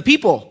city, it's the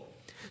people.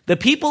 The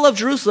people of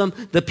Jerusalem,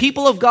 the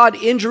people of God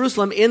in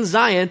Jerusalem, in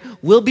Zion,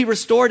 will be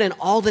restored, and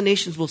all the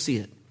nations will see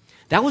it.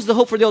 That was the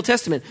hope for the Old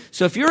Testament.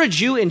 So if you're a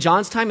Jew in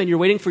John's time, and you're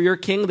waiting for your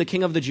king, the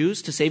king of the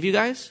Jews, to save you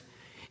guys,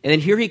 and then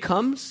here he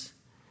comes,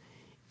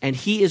 and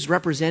he is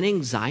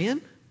representing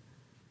Zion,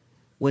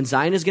 when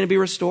Zion is going to be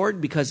restored,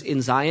 because in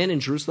Zion,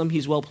 in Jerusalem,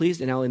 he's well pleased,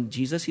 and now in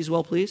Jesus, he's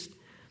well pleased.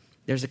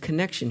 There's a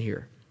connection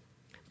here.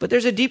 But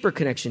there's a deeper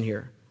connection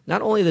here.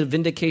 Not only the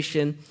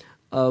vindication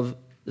of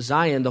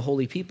Zion, the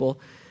holy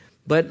people,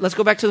 but let's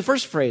go back to the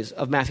first phrase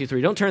of Matthew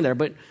 3. Don't turn there,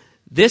 but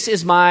this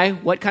is my,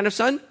 what kind of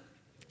son?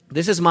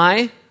 This is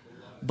my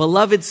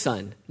beloved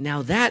son.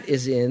 Now that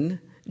is in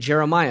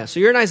Jeremiah. So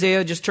you're in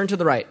Isaiah, just turn to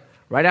the right.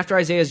 Right after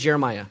Isaiah is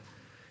Jeremiah.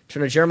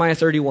 Turn to Jeremiah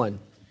 31.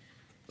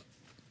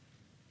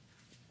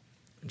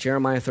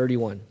 Jeremiah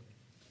 31.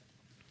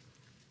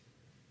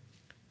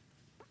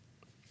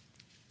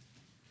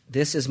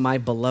 This is my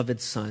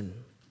beloved son.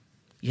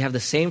 You have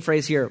the same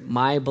phrase here,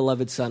 my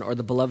beloved son, or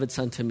the beloved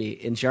son to me,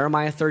 in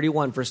Jeremiah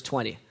 31, verse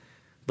 20.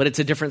 But it's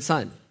a different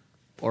son.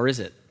 Or is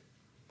it?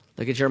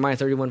 Look at Jeremiah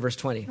 31, verse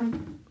 20.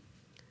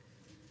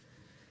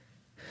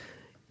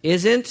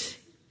 Isn't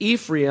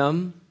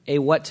Ephraim a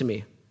what to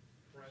me?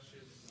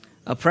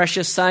 A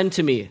precious son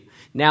to me.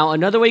 Now,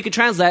 another way you could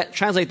translate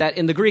that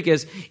in the Greek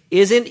is,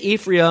 isn't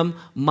Ephraim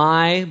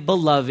my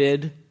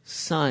beloved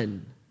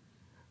son?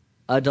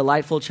 A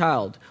delightful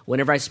child.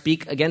 Whenever I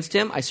speak against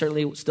him, I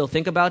certainly still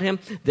think about him.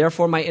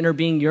 Therefore, my inner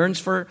being yearns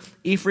for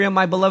Ephraim,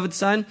 my beloved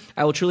son.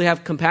 I will truly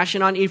have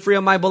compassion on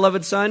Ephraim, my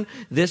beloved son.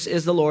 This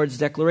is the Lord's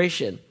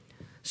declaration.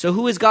 So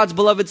who is God's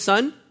beloved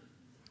son?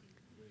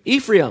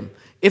 Ephraim.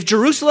 If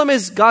Jerusalem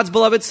is God's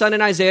beloved son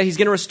in Isaiah, he's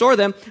going to restore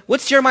them.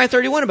 What's Jeremiah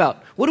 31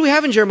 about? What do we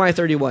have in Jeremiah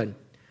 31?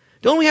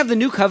 Don't we have the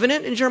new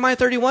covenant in Jeremiah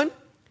 31?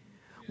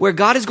 Where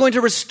God is going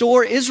to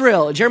restore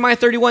Israel. Jeremiah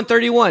 31,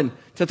 31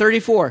 to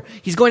 34.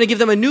 He's going to give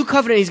them a new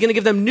covenant. He's going to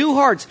give them new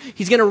hearts.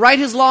 He's going to write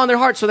his law on their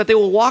hearts so that they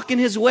will walk in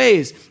his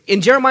ways. In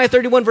Jeremiah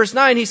 31, verse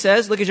 9, he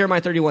says, look at Jeremiah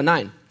 31,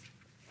 9.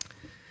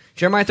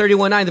 Jeremiah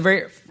 31, 9, the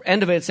very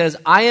end of it says,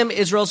 I am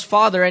Israel's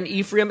father, and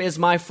Ephraim is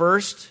my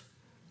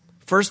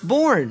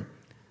firstborn.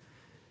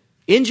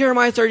 In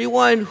Jeremiah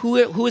 31,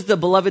 who is the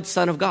beloved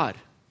son of God?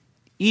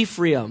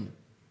 Ephraim.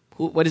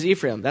 What is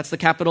Ephraim? That's the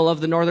capital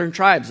of the northern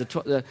tribes,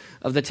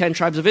 of the 10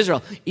 tribes of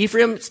Israel.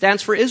 Ephraim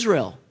stands for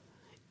Israel.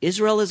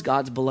 Israel is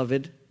God's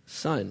beloved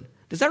son.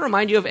 Does that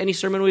remind you of any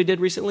sermon we did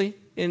recently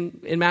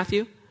in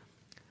Matthew?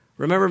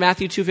 Remember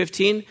Matthew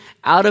 2:15?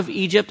 Out of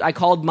Egypt I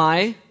called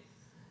my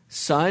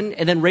son.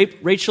 And then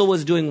Rachel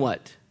was doing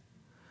what?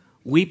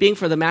 Weeping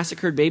for the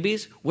massacred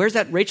babies. Where's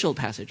that Rachel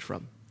passage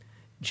from?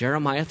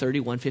 Jeremiah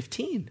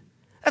 31:15.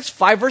 That's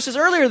 5 verses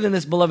earlier than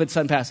this beloved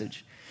son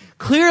passage.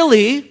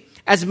 Clearly,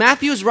 as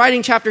Matthew is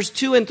writing chapters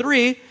 2 and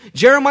 3,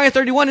 Jeremiah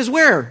 31 is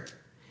where?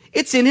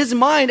 It's in his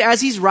mind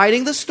as he's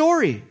writing the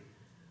story.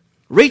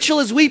 Rachel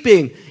is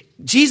weeping.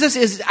 Jesus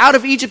is out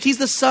of Egypt. He's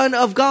the son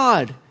of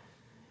God.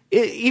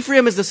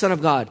 Ephraim is the son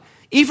of God.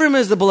 Ephraim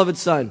is the beloved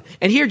son.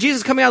 And here Jesus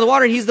is coming out of the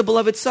water and he's the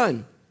beloved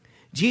son.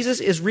 Jesus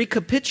is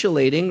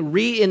recapitulating,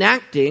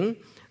 reenacting,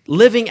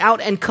 living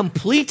out and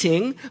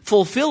completing,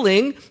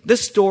 fulfilling the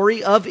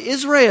story of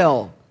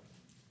Israel.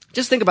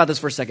 Just think about this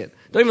for a second.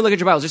 Don't even look at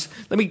your Bibles. Just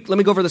let me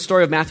go over the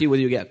story of Matthew with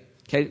you again.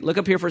 Okay, look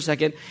up here for a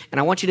second, and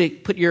I want you to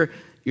put your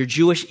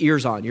Jewish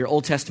ears on, your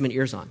Old Testament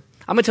ears on.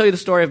 I'm going to tell you the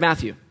story of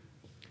Matthew.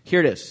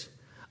 Here it is.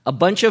 A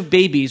bunch of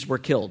babies were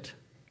killed.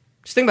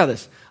 Just think about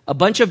this. A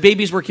bunch of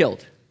babies were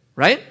killed,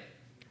 right?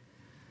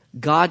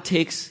 God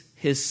takes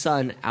his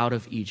son out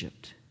of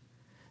Egypt.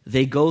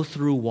 They go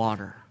through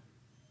water.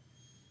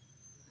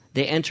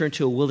 They enter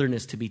into a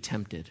wilderness to be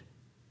tempted.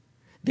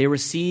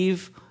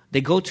 They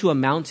go to a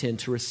mountain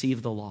to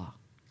receive the law.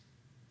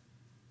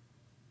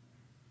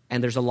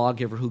 And there's a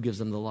lawgiver who gives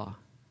them the law.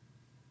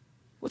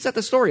 What's that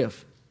the story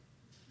of?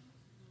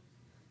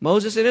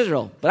 Moses and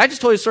Israel. But I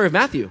just told you the story of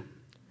Matthew.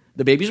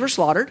 The babies were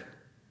slaughtered.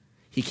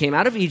 He came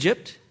out of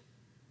Egypt,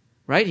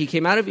 right? He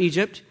came out of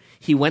Egypt.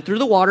 He went through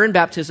the water in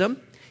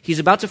baptism. He's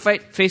about to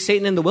face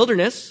Satan in the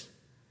wilderness.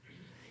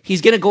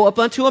 He's going to go up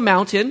onto a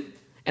mountain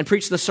and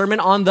preach the Sermon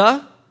on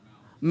the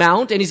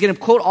Mount. And he's going to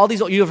quote all these.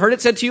 You have heard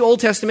it said to you, Old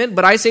Testament,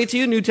 but I say to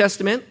you, New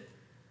Testament.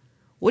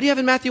 What do you have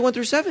in Matthew 1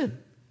 through 7?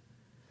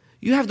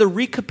 You have the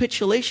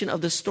recapitulation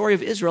of the story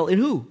of Israel in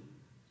who?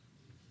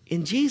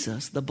 In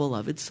Jesus, the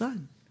beloved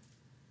Son.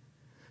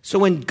 So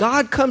when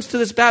God comes to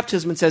this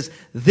baptism and says,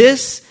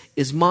 this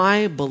is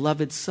my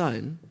beloved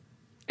Son,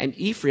 and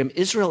Ephraim,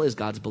 Israel is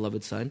God's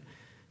beloved Son,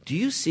 do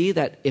you see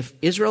that if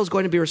Israel is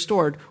going to be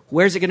restored,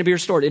 where is it going to be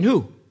restored? In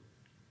who?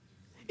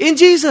 In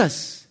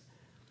Jesus.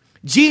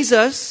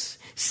 Jesus,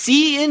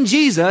 see in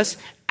Jesus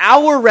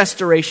our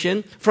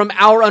restoration from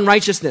our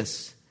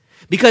unrighteousness.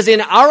 Because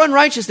in our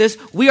unrighteousness,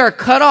 we are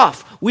cut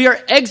off, we are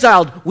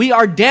exiled, we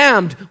are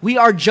damned, we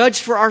are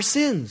judged for our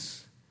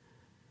sins.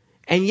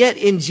 And yet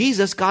in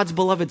Jesus, God's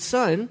beloved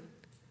Son,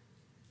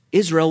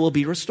 Israel will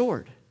be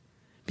restored.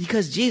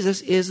 Because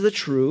Jesus is the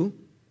true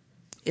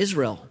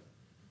Israel.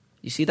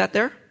 You see that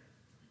there?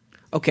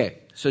 Okay,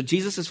 so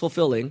Jesus is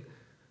fulfilling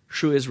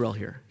true Israel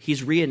here.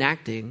 He's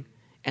reenacting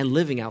and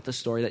living out the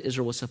story that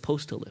Israel was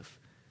supposed to live.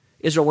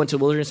 Israel went to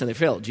the wilderness and they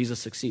failed. Jesus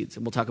succeeds.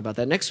 And we'll talk about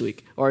that next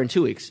week or in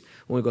 2 weeks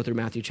when we go through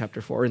Matthew chapter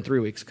 4, or in 3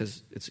 weeks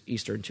because it's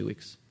Easter in 2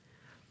 weeks.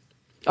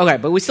 Okay,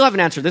 but we still haven't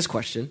answered this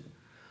question.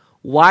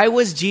 Why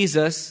was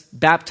Jesus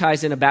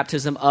baptized in a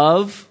baptism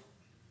of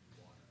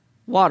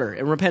water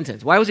and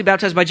repentance? Why was he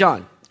baptized by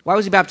John? Why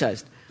was he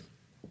baptized?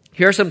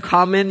 Here are some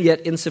common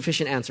yet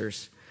insufficient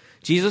answers.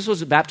 Jesus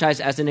was baptized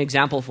as an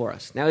example for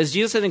us. Now, is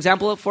Jesus an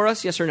example for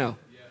us? Yes or no?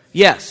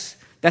 Yes.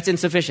 That's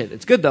insufficient.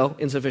 It's good though,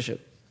 insufficient.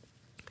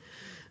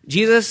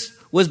 Jesus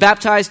was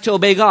baptized to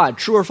obey God.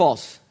 True or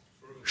false?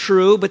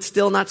 True, but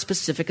still not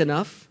specific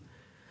enough.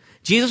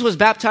 Jesus was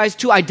baptized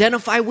to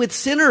identify with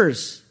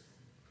sinners,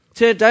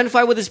 to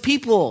identify with his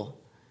people.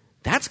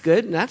 That's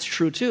good, and that's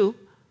true too.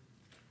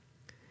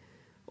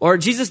 Or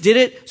Jesus did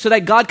it so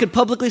that God could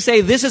publicly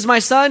say, this is my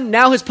son.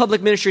 Now his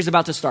public ministry is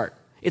about to start.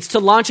 It's to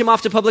launch him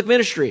off to public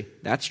ministry.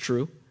 That's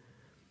true.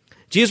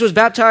 Jesus was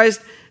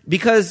baptized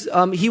because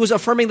he was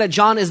affirming that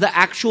John is the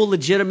actual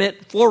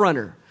legitimate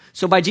forerunner.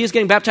 So by Jesus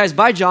getting baptized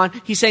by John,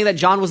 he's saying that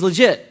John was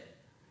legit.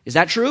 Is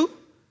that true?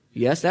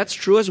 Yes, that's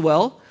true as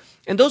well.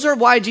 And those are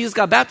why Jesus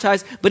got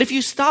baptized. But if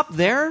you stop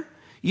there,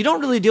 you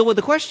don't really deal with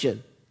the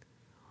question.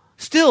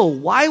 Still,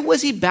 why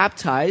was he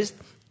baptized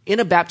in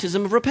a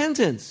baptism of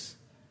repentance?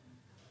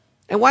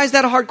 And why is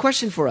that a hard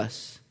question for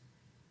us?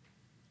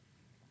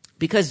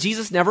 Because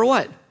Jesus never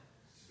what?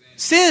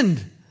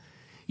 Sinned.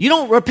 You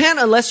don't repent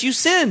unless you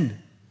sin.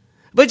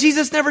 But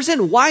Jesus never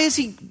sinned. Why is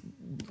he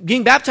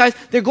being baptized?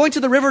 They're going to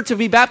the river to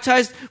be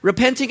baptized,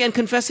 repenting and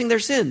confessing their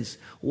sins.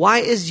 Why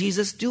is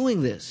Jesus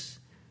doing this?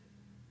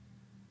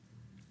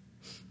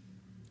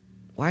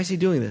 Why is he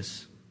doing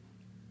this?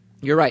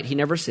 You're right, he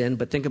never sinned,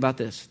 but think about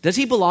this. Does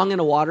he belong in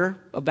a water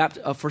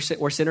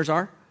where sinners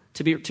are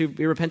to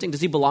be repenting?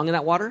 Does he belong in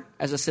that water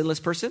as a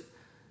sinless person?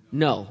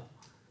 No.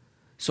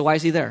 So why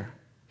is he there?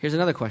 Here's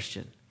another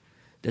question.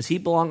 Does he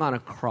belong on a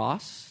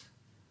cross,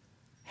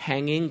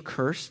 hanging,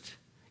 cursed,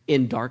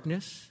 in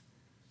darkness,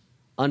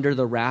 under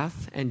the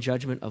wrath and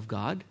judgment of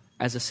God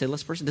as a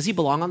sinless person? Does he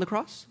belong on the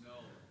cross?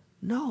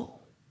 No.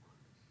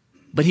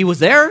 But he was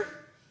there.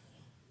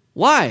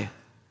 Why?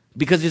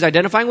 Because he's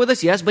identifying with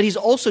us, yes, but he's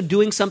also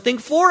doing something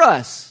for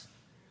us.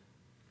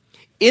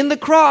 In the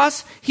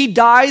cross, he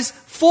dies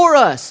for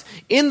us.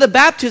 In the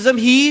baptism,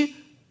 he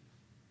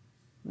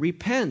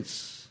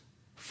repents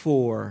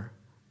for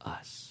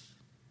us.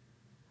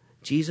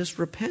 Jesus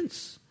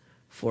repents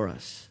for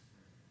us.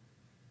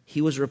 He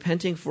was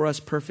repenting for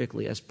us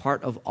perfectly as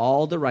part of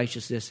all the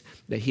righteousness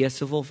that he has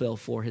to fulfill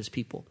for his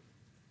people.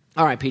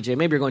 All right, PJ,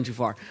 maybe you're going too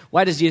far.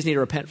 Why does Jesus need to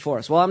repent for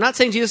us? Well, I'm not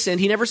saying Jesus sinned.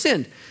 He never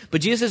sinned.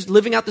 But Jesus is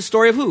living out the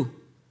story of who?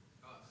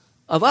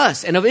 Of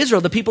us and of Israel,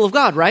 the people of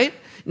God, right?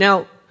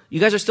 Now, you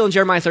guys are still in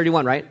Jeremiah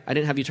 31, right? I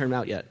didn't have you turn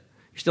out yet.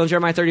 You're still in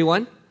Jeremiah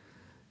 31?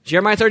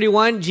 Jeremiah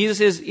 31, Jesus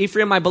is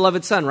Ephraim, my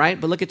beloved son, right?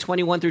 But look at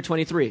 21 through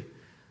 23.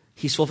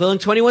 He's fulfilling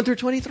 21 through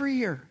 23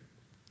 here.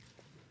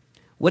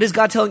 What is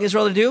God telling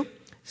Israel to do?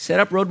 Set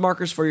up road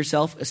markers for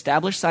yourself,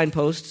 establish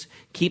signposts,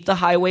 keep the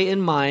highway in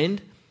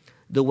mind,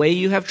 the way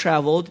you have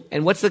traveled.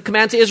 And what's the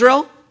command to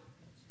Israel?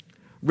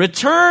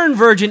 Return,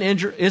 virgin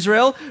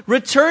Israel,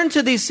 return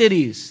to these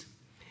cities.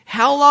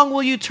 How long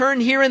will you turn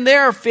here and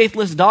there,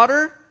 faithless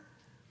daughter?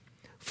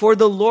 For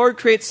the Lord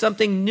creates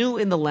something new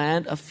in the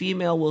land. A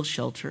female will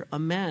shelter a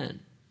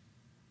man.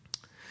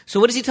 So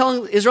what is he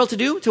telling Israel to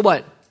do? To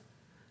what?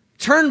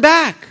 Turn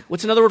back.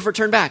 What's another word for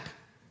turn back?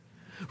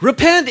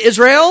 Repent,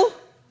 Israel.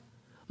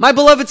 My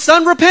beloved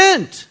son,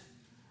 repent.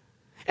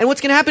 And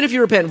what's going to happen if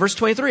you repent? Verse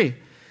 23.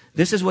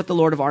 This is what the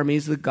Lord of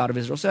armies, the God of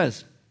Israel,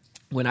 says.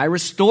 When I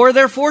restore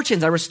their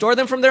fortunes, I restore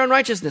them from their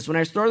unrighteousness. When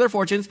I restore their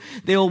fortunes,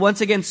 they will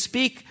once again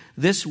speak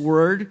this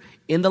word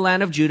in the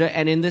land of Judah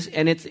and in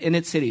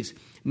its cities.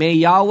 May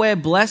Yahweh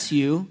bless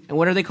you. And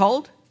what are they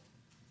called?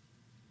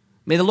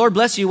 May the Lord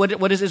bless you.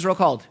 What is Israel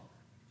called?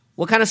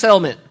 What kind of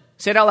settlement?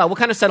 Say it out loud. What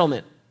kind of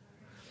settlement?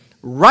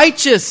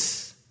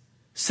 Righteous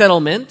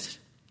settlement,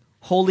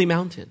 holy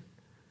mountain.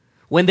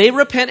 When they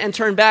repent and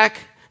turn back,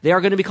 they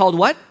are going to be called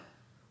what?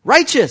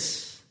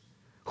 Righteous.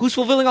 Who's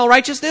fulfilling all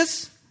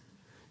righteousness?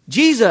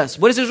 Jesus.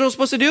 What is Israel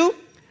supposed to do?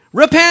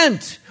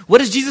 Repent. What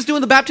does Jesus do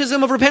in the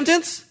baptism of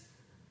repentance?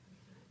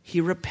 He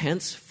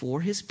repents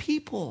for his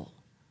people.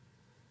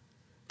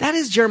 That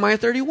is Jeremiah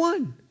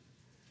 31.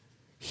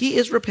 He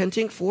is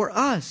repenting for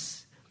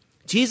us.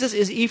 Jesus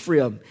is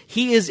Ephraim.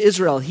 He is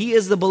Israel. He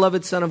is the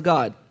beloved Son of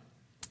God.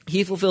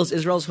 He fulfills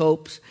Israel's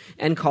hopes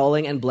and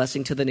calling and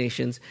blessing to the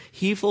nations.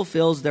 He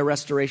fulfills their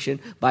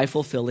restoration by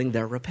fulfilling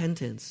their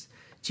repentance.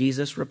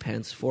 Jesus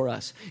repents for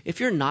us. If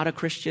you're not a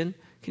Christian,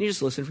 can you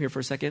just listen here for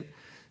a second?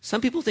 Some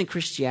people think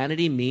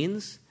Christianity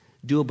means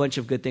do a bunch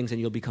of good things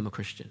and you'll become a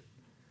Christian.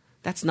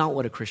 That's not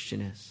what a Christian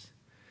is.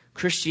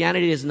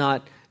 Christianity is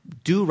not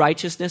do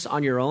righteousness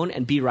on your own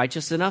and be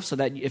righteous enough so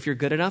that if you're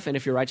good enough and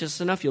if you're righteous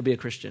enough, you'll be a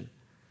Christian.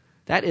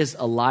 That is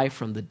a lie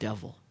from the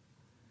devil.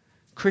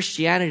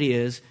 Christianity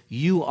is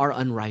you are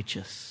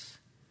unrighteous.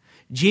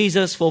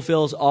 Jesus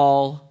fulfills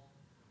all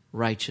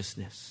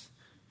righteousness.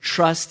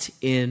 Trust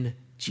in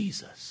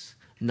Jesus,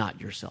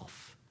 not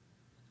yourself.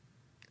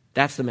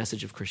 That's the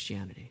message of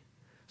Christianity.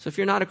 So if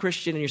you're not a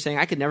Christian and you're saying,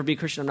 I could never be a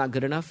Christian, I'm not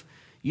good enough,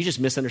 you just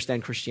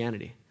misunderstand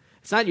Christianity.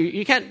 It's not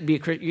you can't be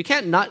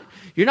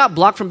you're not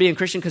blocked from being a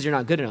Christian because you're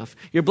not good enough.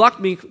 You're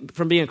blocked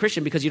from being a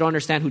Christian because you don't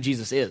understand who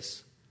Jesus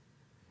is.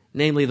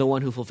 Namely, the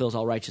one who fulfills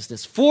all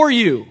righteousness for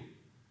you.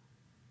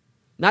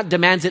 Not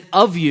demands it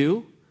of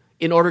you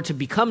in order to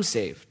become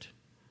saved.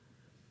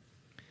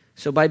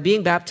 So by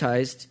being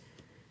baptized,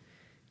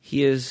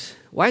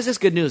 why is this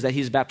good news that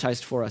he's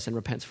baptized for us and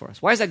repents for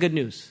us? Why is that good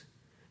news?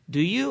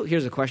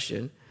 Here's a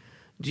question,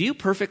 do you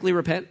perfectly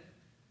repent?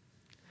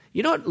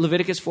 You know what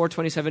Leviticus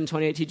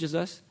 4:27-28 teaches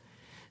us?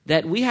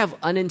 That we have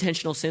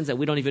unintentional sins that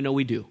we don't even know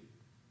we do.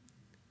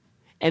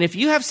 And if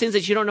you have sins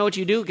that you don't know what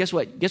you do, guess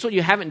what? Guess what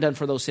you haven't done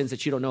for those sins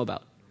that you don't know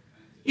about?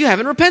 You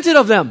haven't repented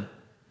of them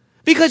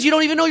because you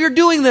don't even know you're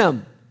doing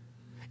them.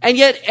 And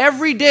yet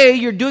every day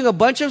you're doing a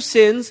bunch of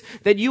sins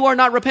that you are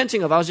not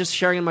repenting of. I was just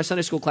sharing in my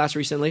Sunday school class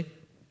recently.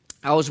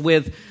 I was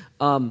with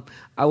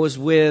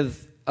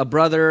a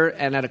brother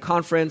and at a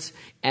conference,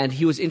 and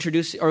he was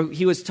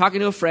talking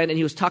to a friend and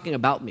he was talking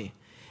about me.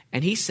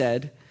 And he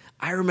said,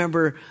 I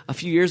remember a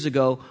few years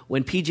ago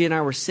when PJ and I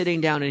were sitting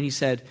down and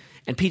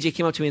PJ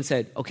came up to me and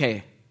said,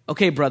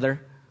 okay,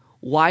 brother,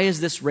 why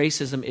is this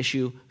racism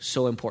issue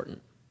so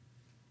important?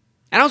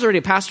 And I was already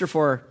a pastor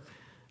for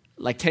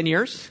like 10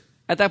 years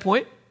at that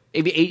point,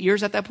 maybe 8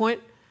 years at that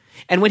point.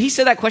 And when he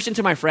said that question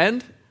to my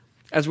friend,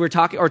 as we were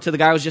talking, or to the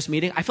guy I was just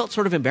meeting, I felt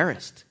sort of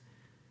embarrassed.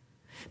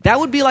 That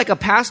would be like a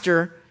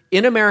pastor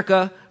in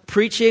America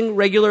preaching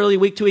regularly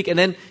week to week and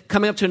then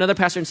coming up to another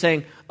pastor and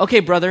saying,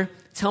 okay, brother,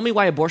 tell me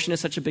why abortion is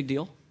such a big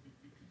deal.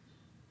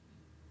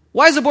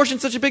 Why is abortion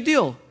such a big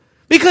deal?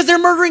 Because they're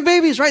murdering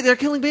babies, right? They're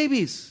killing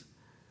babies.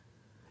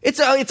 It's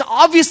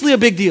obviously a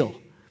big deal.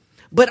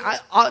 But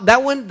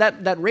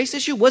that race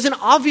issue wasn't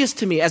obvious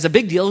to me as a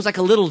big deal. It was like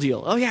a little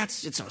deal. Oh yeah,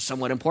 it's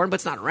somewhat important, but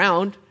it's not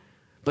around.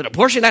 But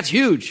abortion, that's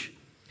huge.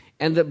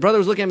 And the brother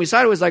was looking at me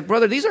sideways like,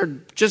 brother, these are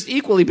just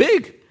equally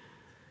big.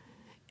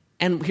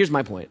 And here's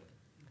my point.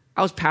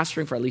 I was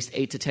pastoring for at least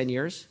 8 to 10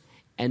 years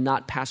and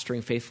not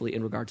pastoring faithfully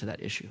in regard to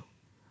that issue.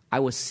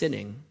 I was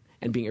sinning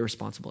and being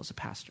irresponsible as a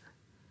pastor.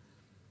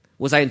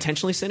 Was I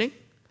intentionally sinning?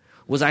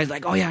 Was I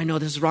like, oh yeah, I know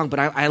this is wrong, but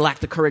I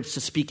lacked the courage to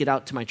speak it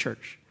out to my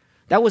church?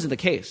 That wasn't the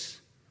case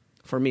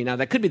for me. Now,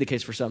 that could be the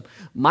case for some.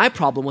 My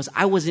problem was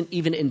I wasn't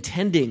even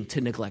intending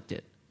to neglect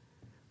it,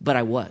 but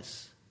I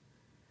was.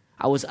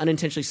 I was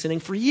unintentionally sinning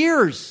for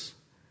years.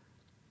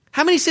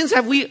 How many sins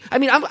have we? I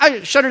mean,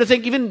 I shudder to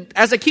think, even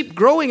as I keep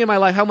growing in my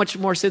life, how much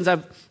more sins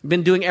I've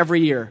been doing every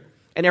year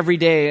and every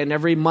day and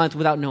every month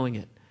without knowing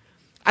it.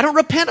 I don't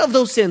repent of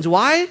those sins.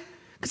 Why?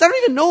 Because I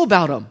don't even know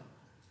about them.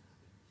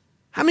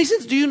 How many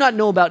sins do you not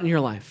know about in your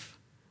life?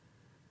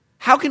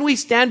 How can we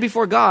stand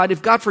before God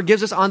if God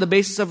forgives us on the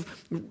basis of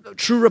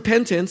true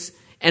repentance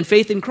and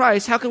faith in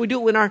Christ? How can we do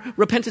it when our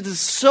repentance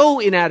is so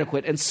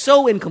inadequate and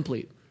so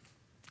incomplete?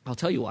 I'll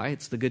tell you why.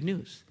 It's the good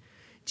news.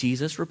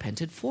 Jesus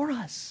repented for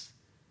us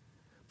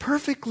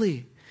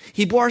perfectly.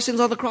 He bore our sins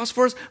on the cross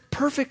for us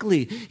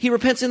perfectly. He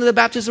repents into the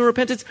baptism of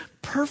repentance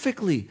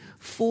perfectly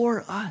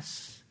for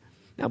us.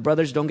 Now,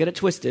 brothers, don't get it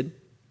twisted.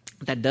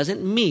 That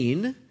doesn't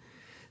mean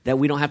that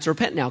we don't have to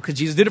repent now because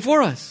Jesus did it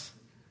for us.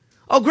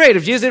 Oh, great.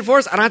 If Jesus did it for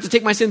us, I don't have to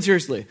take my sin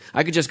seriously.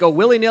 I could just go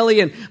willy-nilly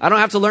and I don't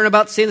have to learn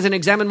about sins and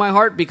examine my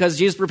heart because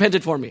Jesus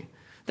repented for me.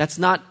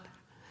 That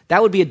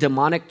would be a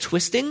demonic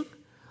twisting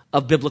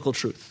of biblical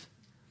truth.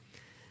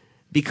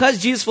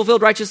 Because Jesus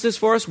fulfilled righteousness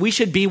for us, we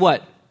should be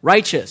what?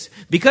 Righteous.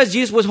 Because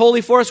Jesus was holy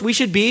for us, we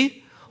should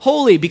be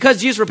holy. Because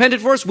Jesus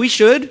repented for us, we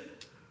should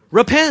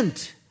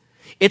repent.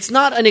 It's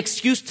not an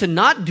excuse to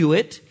not do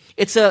it.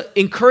 It's an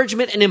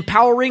encouragement and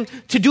empowering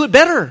to do it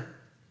better.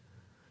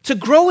 To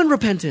grow in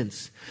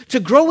repentance. To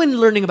grow in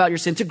learning about your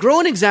sin. To grow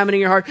in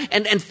examining your heart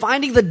and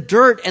finding the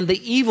dirt and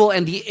the evil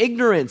and the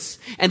ignorance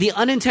and the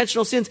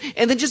unintentional sins.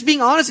 And then just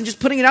being honest and just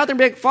putting it out there and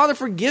being like, Father,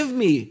 forgive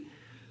me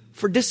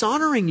for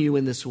dishonoring you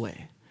in this way.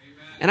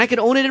 Amen. And I can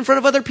own it in front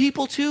of other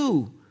people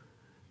too.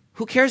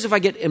 Who cares if I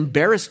get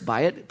embarrassed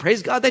by it?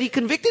 Praise God that he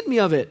convicted me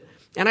of it.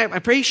 And I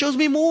pray he shows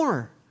me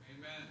more.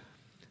 Amen.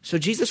 So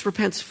Jesus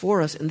repents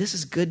for us, and this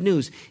is good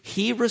news.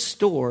 He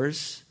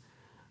restores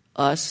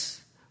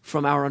us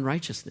from our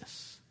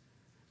unrighteousness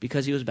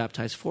because he was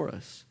baptized for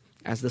us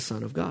as the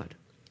Son of God.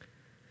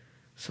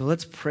 So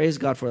let's praise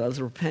God for that. Let's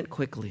repent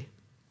quickly.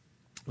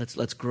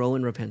 Let's grow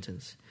in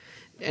repentance.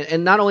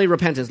 And not only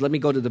repentance, let me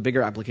go to the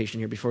bigger application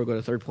here before we go to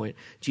the third point.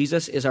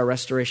 Jesus is our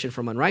restoration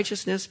from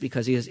unrighteousness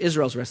because he is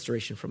Israel's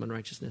restoration from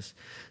unrighteousness.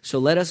 So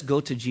let us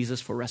go to Jesus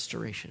for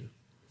restoration.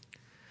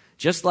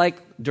 Just like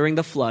during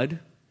the flood,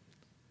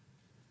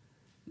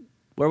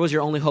 where was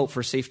your only hope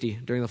for safety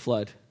during the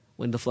flood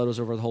when the flood was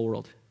over the whole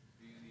world?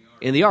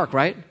 In the ark,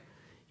 right?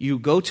 You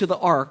go to the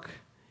ark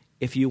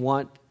if you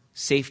want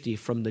safety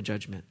from the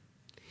judgment.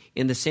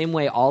 In the same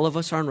way, all of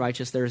us are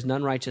unrighteous. There is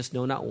none righteous,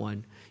 no, not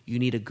one. You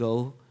need to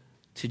go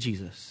to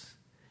Jesus.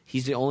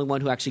 He's the only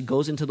one who actually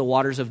goes into the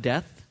waters of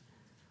death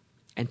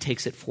and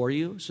takes it for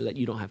you so that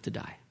you don't have to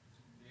die.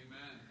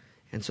 Amen.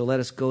 And so let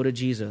us go to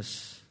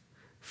Jesus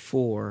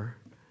for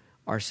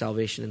our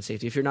salvation and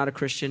safety. If you're not a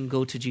Christian,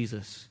 go to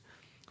Jesus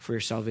for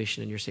your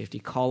salvation and your safety.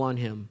 Call on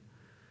him.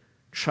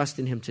 Trust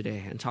in him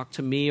today. And talk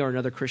to me or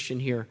another Christian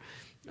here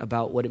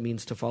about what it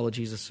means to follow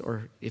Jesus,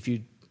 or if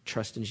you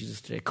trust in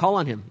Jesus today. Call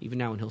on him even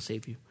now and he'll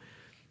save you.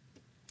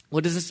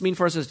 What does this mean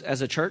for us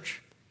as a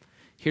church?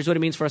 Here's what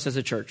it means for us as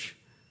a church.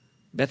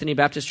 Bethany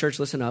Baptist Church,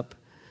 listen up.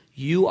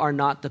 You are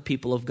not the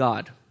people of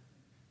God,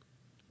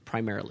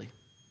 primarily.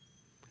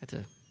 I had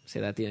to say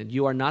that at the end.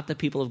 You are not the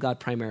people of God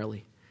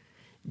primarily.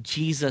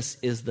 Jesus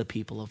is the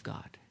people of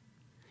God.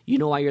 You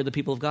know why you're the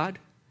people of God?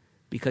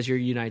 Because you're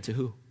united to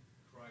who?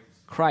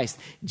 Christ.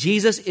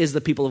 Jesus is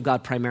the people of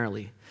God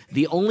primarily.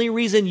 The only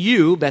reason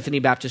you, Bethany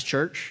Baptist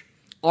Church,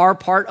 are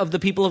part of the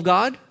people of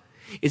God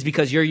is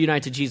because you're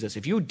united to Jesus.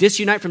 If you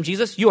disunite from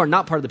Jesus, you are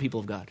not part of the people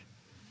of God.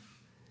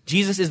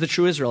 Jesus is the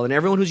true Israel, and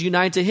everyone who's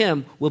united to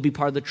him will be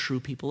part of the true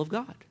people of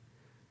God.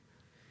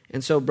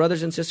 And so,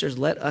 brothers and sisters,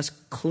 let us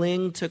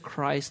cling to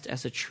Christ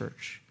as a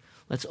church.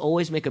 Let's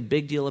always make a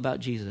big deal about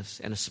Jesus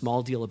and a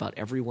small deal about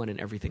everyone and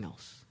everything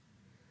else.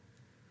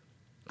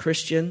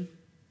 Christian,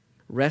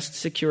 rest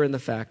secure in the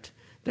fact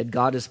that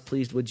God is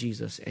pleased with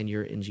Jesus and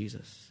you're in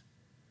Jesus.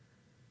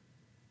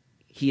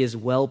 He is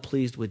well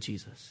pleased with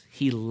Jesus.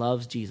 He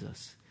loves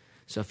Jesus.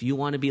 So if you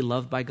want to be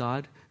loved by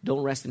God,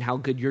 don't rest in how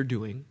good you're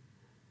doing,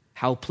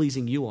 how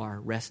pleasing you are.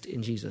 Rest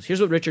in Jesus. Here's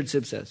what Richard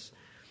Sibb says.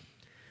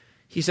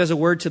 He says, a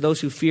word to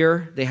those who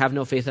fear they have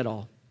no faith at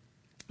all.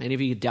 Any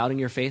of you doubting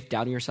your faith,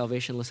 doubting your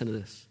salvation, listen to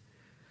this.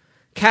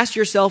 Cast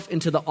yourself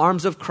into the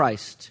arms of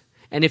Christ,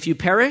 and if you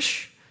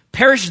perish,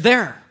 perish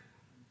there.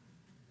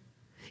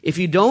 If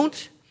you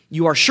don't,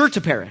 you are sure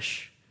to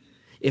perish.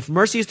 If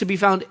mercy is to be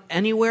found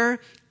anywhere,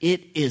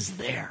 it is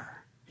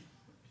there.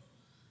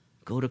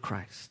 Go to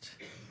Christ.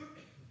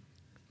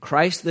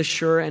 Christ, the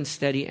sure and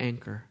steady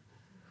anchor.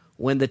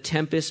 When the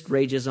tempest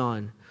rages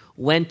on,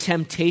 when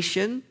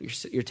temptation,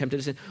 you're tempted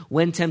to sin,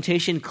 when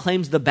temptation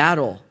claims the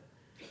battle,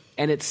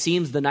 and it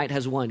seems the night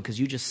has won because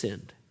you just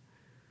sinned.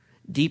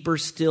 Deeper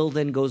still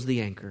then goes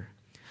the anchor.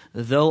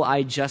 Though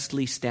I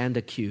justly stand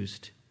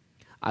accused,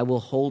 I will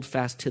hold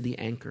fast to the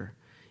anchor.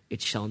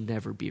 It shall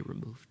never be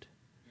removed.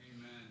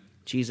 Amen.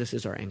 Jesus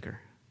is our anchor.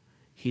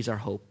 He's our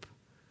hope.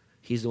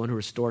 He's the one who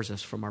restores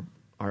us from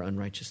our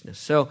unrighteousness.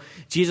 So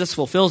Jesus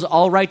fulfills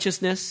all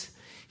righteousness.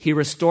 He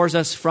restores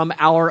us from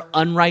our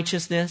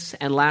unrighteousness.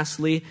 And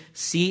lastly,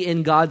 see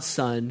in God's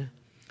Son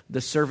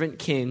the servant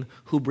king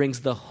who brings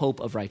the hope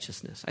of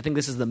righteousness. I think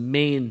this is the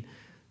main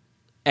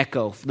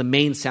echo, the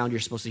main sound you're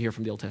supposed to hear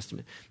from the Old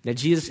Testament. That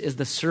Jesus is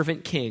the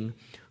servant king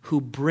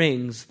who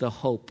brings the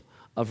hope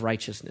of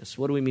righteousness.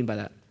 What do we mean by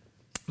that?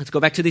 Let's go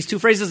back to these two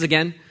phrases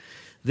again.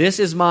 This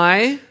is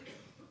my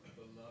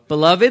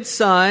beloved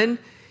Son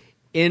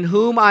in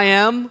whom I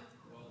am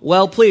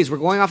well pleased. We're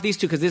going off these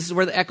two because this is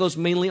where the echoes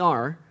mainly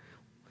are.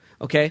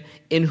 Okay?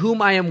 In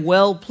whom I am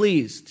well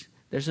pleased.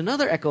 There's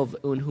another echo of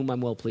in whom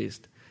I'm well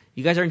pleased.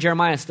 You guys are in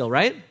Jeremiah still,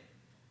 right?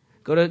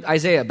 Go to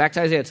Isaiah, back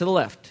to Isaiah, to the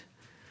left.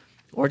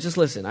 Or just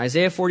listen.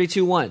 Isaiah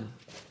 42:1.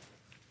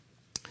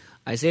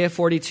 Isaiah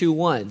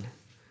 42:1.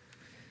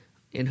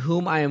 In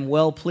whom I am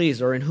well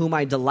pleased, or in whom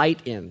I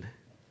delight in.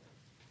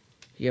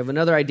 You have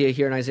another idea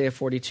here in Isaiah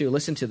 42.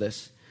 Listen to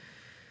this.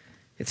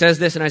 It says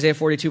this in Isaiah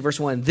 42, verse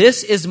 1.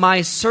 This is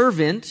my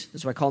servant.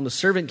 This is why I call him the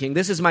servant king.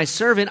 This is my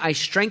servant. I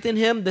strengthen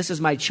him. This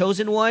is my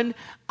chosen one.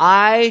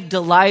 I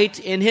delight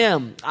in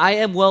him. I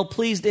am well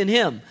pleased in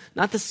him.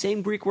 Not the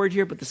same Greek word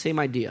here, but the same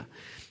idea.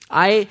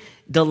 I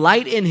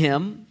delight in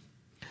him.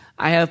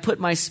 I have put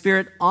my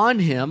spirit on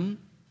him,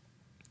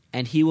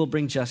 and he will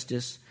bring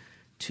justice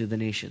to the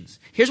nations.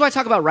 Here's why I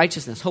talk about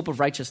righteousness, hope of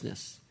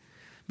righteousness.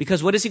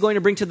 Because what is he going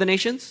to bring to the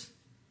nations?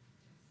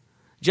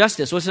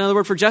 Justice. What's another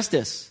word for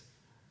justice?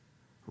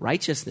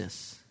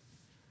 Righteousness.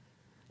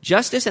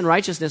 Justice and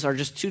righteousness are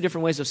just two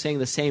different ways of saying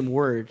the same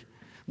word.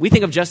 We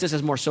think of justice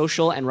as more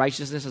social and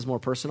righteousness as more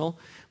personal,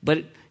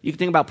 but you can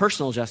think about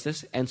personal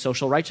justice and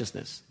social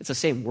righteousness. It's the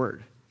same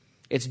word.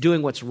 It's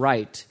doing what's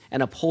right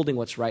and upholding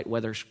what's right,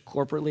 whether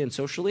corporately and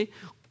socially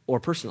or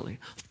personally.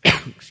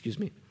 Excuse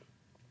me.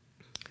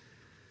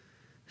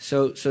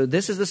 So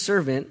this is the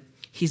servant.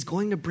 He's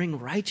going to bring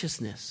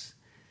righteousness.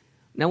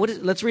 Now,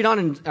 let's read on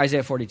in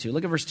Isaiah 42.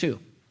 Look at verse 2.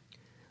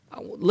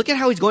 Look at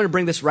how he's going to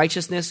bring this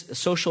righteousness,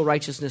 social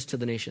righteousness to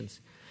the nations.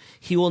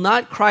 He will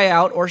not cry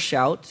out or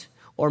shout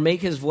or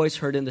make his voice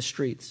heard in the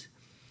streets.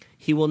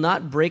 He will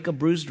not break a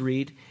bruised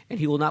reed, and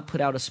he will not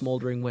put out a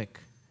smoldering wick.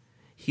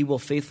 He will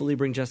faithfully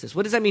bring justice.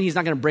 What does that mean? He's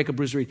not going to break a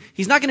bruised reed.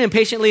 He's not going to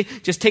impatiently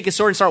just take his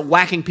sword and start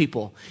whacking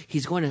people.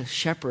 He's going to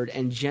shepherd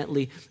and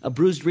gently. A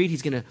bruised reed,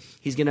 he's going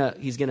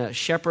to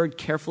shepherd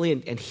carefully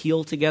and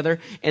heal together.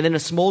 And then a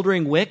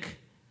smoldering wick,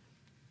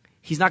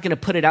 he's not going to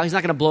put it out. He's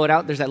not going to blow it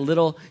out. There's that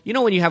little,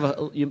 when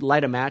you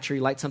light a match or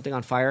you light something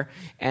on fire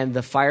and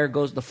the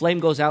flame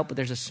goes out, but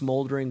there's a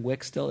smoldering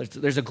wick still.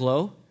 There's a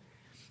glow.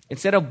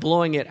 Instead of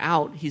blowing it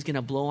out, he's going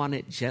to blow on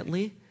it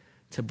gently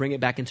to bring it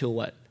back into a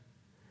what?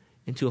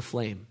 Into a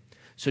flame.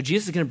 So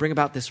Jesus is going to bring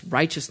about this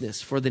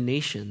righteousness for the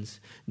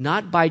nations,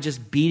 not by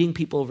just beating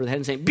people over the head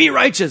and saying, be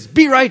righteous,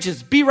 be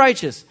righteous, be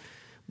righteous.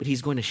 But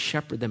he's going to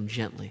shepherd them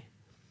gently.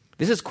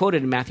 This is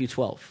quoted in Matthew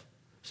 12.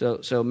 So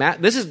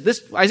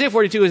Isaiah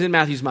 42 is in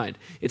Matthew's mind.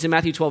 It's in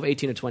Matthew 12,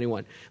 18 to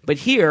 21. But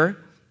here,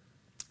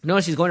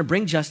 notice he's going to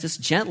bring justice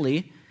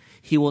gently.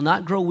 He will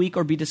not grow weak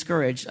or be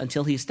discouraged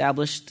until he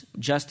established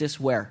justice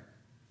where?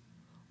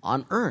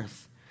 On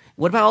earth.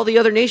 What about all the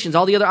other nations,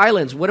 all the other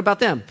islands? What about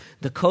them?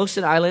 The coasts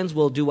and islands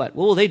will do what?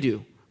 What will they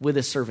do with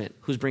this servant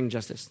who's bringing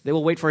justice? They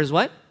will wait for his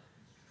what?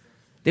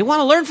 They want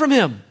to learn from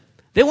him.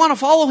 They want to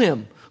follow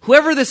him.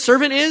 Whoever this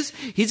servant is,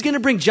 he's going to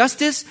bring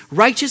justice,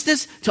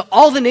 righteousness to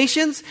all the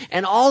nations,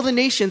 and all the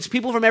nations,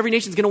 people from every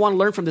nation is going to want to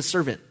learn from this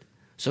servant.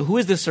 So who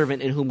is this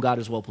servant in whom God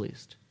is well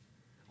pleased?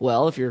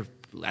 Well, if you're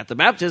at the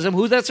baptism,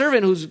 who's that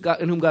servant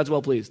in whom God's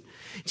well pleased?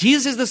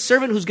 Jesus is the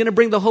servant who's going to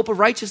bring the hope of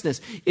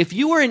righteousness. If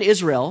you were in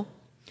Israel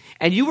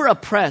and you were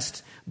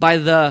oppressed by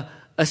the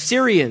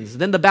Assyrians,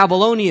 then the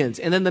Babylonians,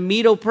 and then the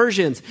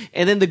Medo-Persians,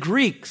 and then the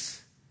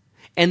Greeks,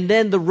 and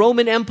then the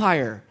Roman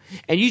Empire,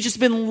 and you've just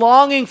been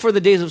longing for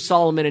the days of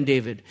Solomon and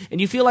David,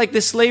 and you feel like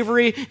this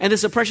slavery and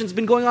this oppression has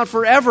been going on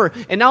forever,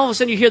 and now all of a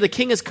sudden you hear the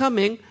king is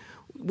coming,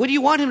 what do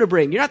you want him to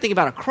bring? You're not thinking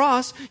about a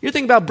cross. You're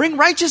thinking about bring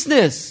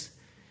righteousness.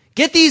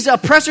 Get these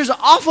oppressors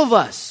off of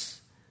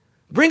us.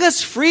 Bring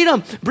us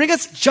freedom. Bring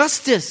us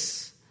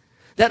justice.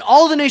 That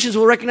all the nations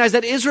will recognize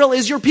that Israel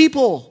is your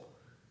people.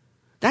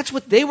 That's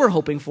what they were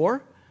hoping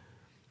for.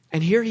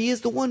 And here he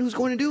is the one who's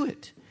going to do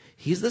it.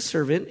 He's the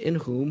servant in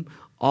whom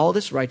all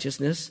this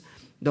righteousness,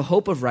 the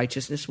hope of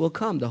righteousness will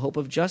come, the hope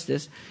of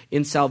justice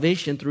in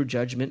salvation through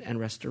judgment and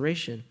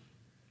restoration.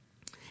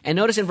 And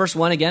notice in verse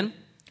 1 again,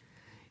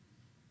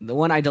 the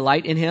one I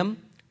delight in him,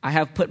 I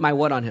have put my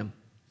what on him?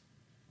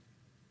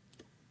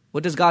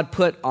 What does God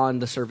put on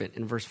the servant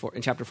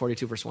in chapter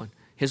 42, verse 1?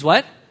 His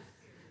what?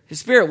 His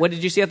Spirit. What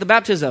did you see at the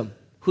baptism?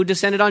 Who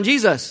descended on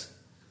Jesus?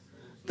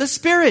 The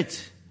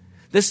Spirit.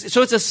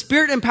 So it's a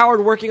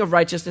Spirit-empowered working of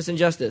righteousness and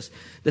justice.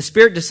 The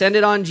Spirit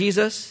descended on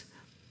Jesus.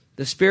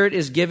 The Spirit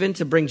is given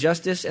to bring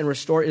justice and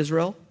restore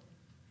Israel.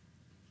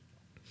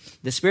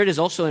 The Spirit is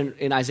also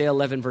in Isaiah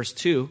 11, verse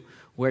 2,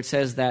 where it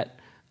says that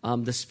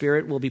the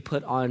Spirit will be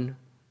put on,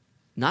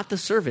 not the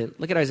servant.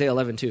 Look at Isaiah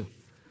 11, too.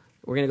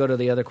 We're going to go to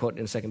the other quote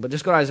in a second, but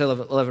just go to Isaiah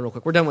 11 real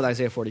quick. We're done with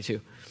Isaiah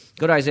 42.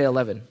 Go to Isaiah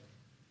 11.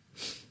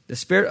 The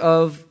Spirit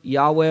of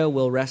Yahweh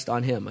will rest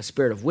on him, a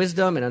spirit of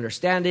wisdom and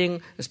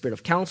understanding, a spirit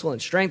of counsel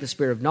and strength, a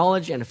spirit of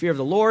knowledge and a fear of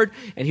the Lord.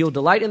 And he will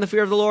delight in the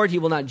fear of the Lord. He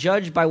will not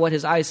judge by what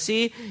his eyes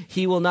see.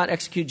 He will not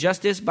execute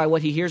justice by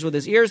what he hears with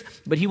his ears,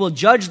 but he will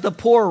judge the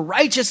poor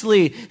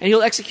righteously, and he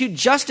will execute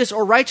justice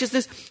or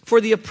righteousness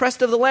for the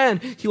oppressed of the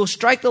land. He will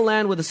strike the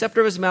land with the scepter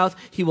of his mouth.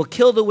 He will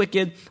kill the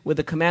wicked with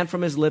a command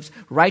from his lips.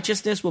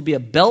 Righteousness will be a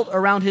belt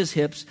around his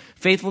hips.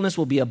 Faithfulness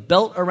will be a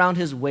belt around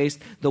his waist.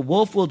 The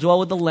wolf will dwell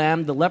with the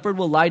lamb. The leopard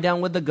will lie down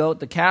with the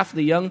goat. The calf,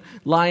 the young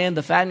lion,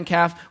 the fattened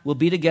calf will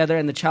be together,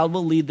 and the child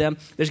will lead them.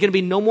 There's going to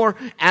be no more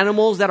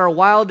animals that are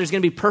wild. There's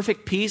going to be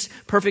perfect peace,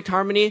 perfect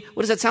harmony.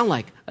 What does that sound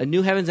like? A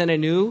new heavens and a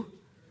new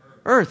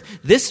earth.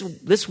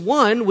 This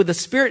one with the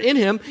Spirit in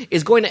him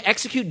is going to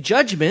execute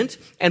judgment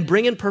and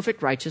bring in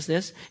perfect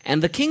righteousness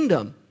and the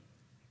kingdom.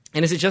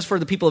 And is it just for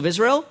the people of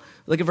Israel?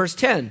 Look at verse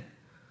 10.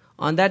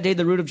 On that day,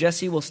 the root of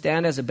Jesse will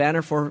stand as a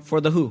banner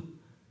for the who?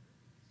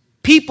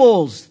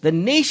 Peoples, the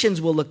nations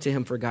will look to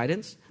him for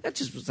guidance. That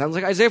just sounds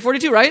like Isaiah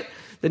 42, right?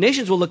 The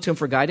nations will look to him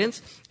for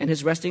guidance, and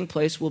his resting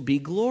place will be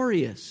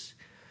glorious.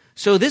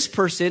 So this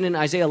person in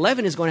Isaiah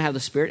 11 is going to have the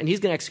Spirit, and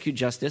he's going to execute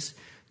justice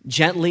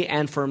gently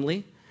and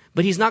firmly.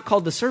 But he's not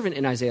called the servant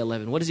in Isaiah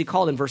 11. What is he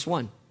called in verse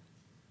 1?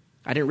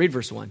 I didn't read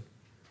verse 1.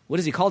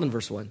 What is he called in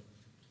verse 1?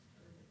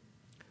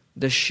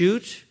 The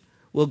shoot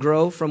will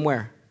grow from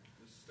where?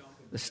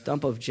 The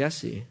stump of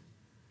Jesse,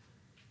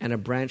 and a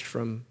branch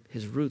from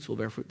his roots will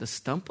bear fruit. The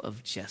stump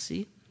of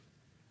Jesse?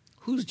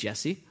 Who's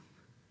Jesse?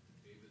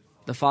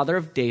 The father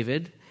of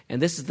David.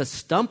 And this is the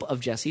stump of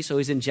Jesse. So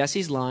he's in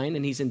Jesse's line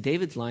and he's in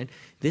David's line.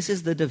 This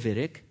is the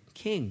Davidic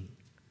king.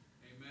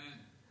 Amen.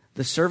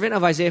 The servant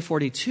of Isaiah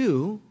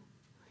 42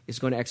 is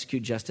going to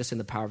execute justice in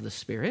the power of the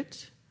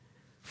Spirit.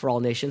 for all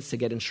nations to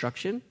get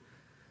instruction.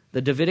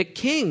 The Davidic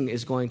king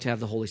is going to have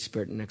the Holy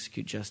Spirit and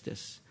execute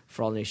justice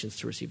for all nations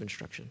to receive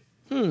instruction.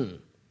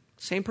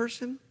 Same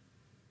person?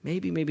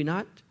 Maybe, maybe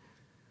not.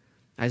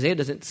 Isaiah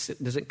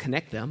doesn't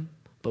connect them,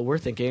 but we're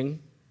thinking,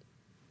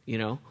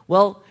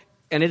 well,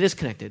 and it is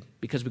connected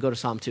because we go to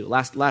Psalm 2,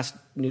 last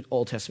New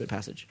Old Testament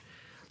passage.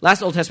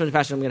 Last Old Testament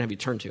passage I'm going to have you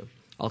turn to.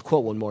 I'll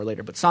quote one more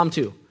later, but Psalm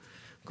 2.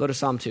 Go to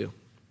Psalm 2.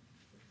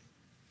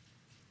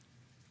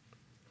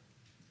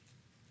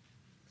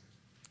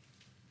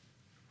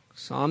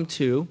 Psalm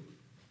 2.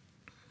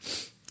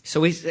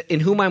 So in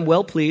whom I'm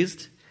well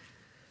pleased.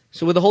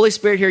 So with the Holy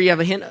Spirit here, you have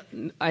a hint.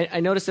 I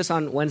noticed this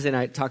on Wednesday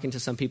night talking to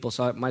some people,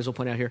 so I might as well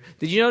point out here.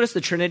 Did you notice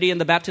the Trinity in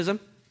the baptism?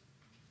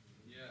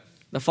 Yes.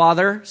 The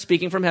Father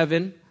speaking from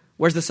heaven.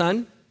 Where's the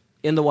Son?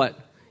 In the what?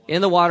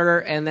 In the water.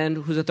 And then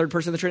who's the third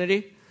person of the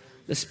Trinity?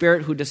 The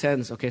Spirit who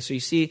descends. Okay, so you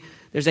see,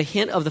 there's a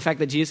hint of the fact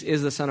that Jesus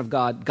is the Son of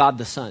God, God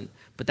the Son.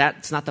 But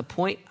that's not the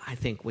point, I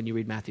think, when you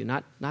read Matthew.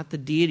 Not the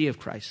deity of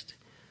Christ,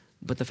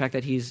 but the fact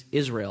that he's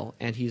Israel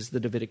and he's the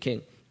Davidic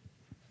king,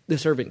 the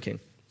servant king.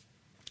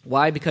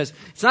 Why? Because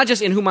it's not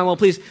just in whom I'm well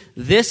pleased.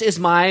 This is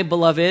my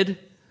beloved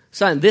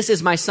Son. This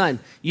is my Son.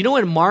 You know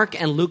when Mark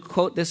and Luke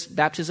quote this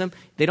baptism,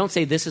 they don't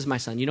say, this is my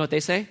Son. You know what they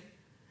say?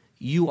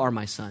 You are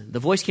my Son. The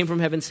voice came from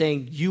heaven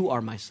saying, you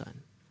are my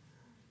Son.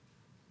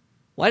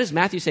 Why does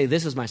Matthew say,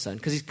 this is my Son?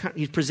 Because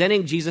he's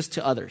presenting Jesus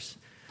to others.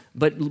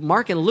 But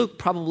Mark and Luke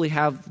probably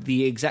have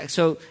the exact,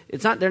 so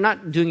they're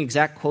not doing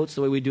exact quotes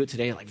the way we do it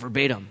today, like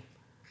verbatim.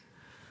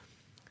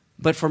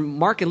 But for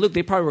Mark and Luke,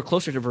 they probably were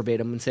closer to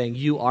verbatim and saying,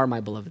 you are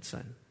my beloved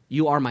Son.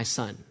 You are my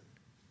Son.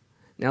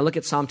 Now look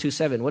at Psalm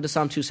 2:7. What does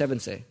Psalm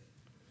 2:7 say?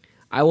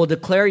 I will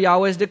declare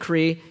Yahweh's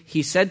decree.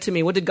 He said to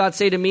me, what did God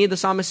say to me? The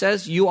psalmist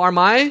says, you are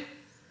my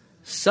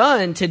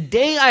Son.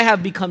 Today I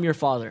have become your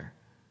Father.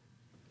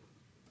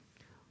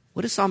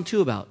 What is Psalm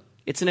 2 about?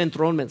 It's an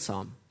enthronement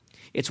psalm.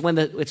 It's when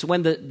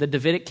the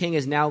Davidic king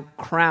is now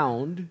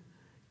crowned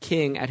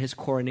king at his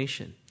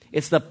coronation.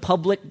 It's the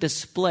public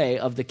display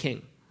of the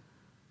king.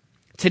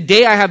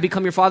 Today I have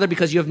become your father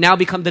because you have now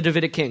become the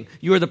Davidic king.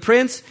 You are the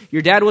prince.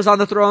 Your dad was on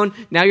the throne.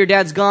 Now your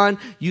dad's gone.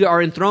 You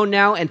are enthroned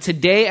now. And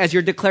today, as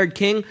you're declared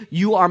king,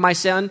 you are my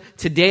son.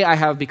 Today I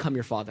have become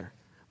your father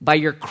by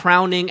your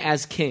crowning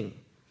as king.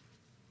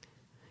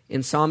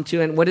 In Psalm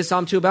 2, and what is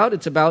Psalm 2 about?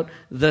 It's about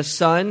the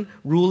Son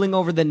ruling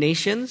over the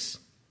nations.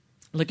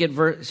 Look at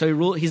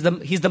he's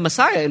the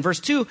Messiah. In verse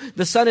 2,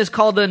 the Son is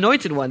called the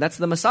Anointed One. That's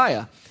the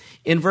Messiah.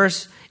 In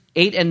verse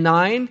 8 and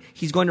 9,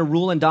 he's going to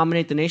rule and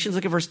dominate the nations.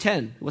 Look at verse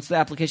 10. What's the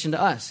application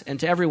to us and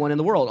to everyone in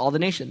the world, all the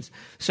nations?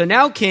 So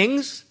now,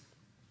 kings,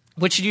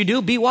 what should you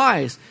do? Be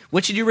wise.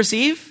 What should you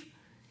receive?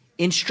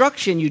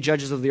 Instruction, you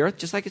judges of the earth.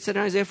 Just like it said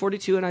in Isaiah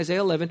 42 and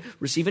Isaiah 11,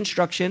 receive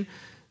instruction.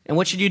 And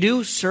what should you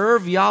do?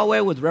 Serve Yahweh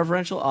with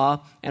reverential awe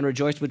and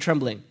rejoice with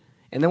trembling.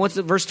 And then what's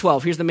verse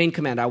 12? Here's the main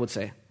command, I would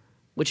say.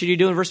 What should you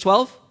do in verse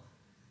 12?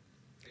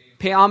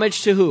 Pay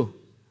homage to who?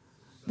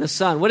 The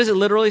Son. What does it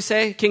literally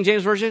say, King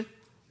James Version?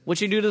 What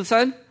should you do to the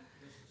Son?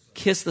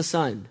 Kiss the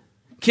Son.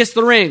 Kiss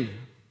the ring.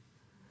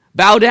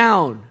 Bow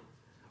down.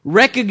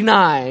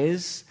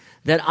 Recognize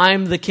that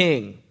I'm the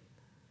King.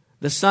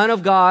 The Son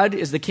of God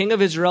is the King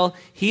of Israel.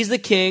 He's the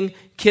King.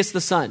 Kiss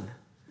the Son.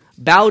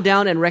 Bow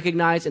down and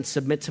recognize and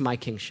submit to my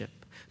kingship.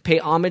 Pay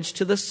homage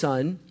to the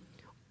Son.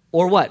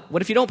 Or what?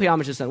 What if you don't pay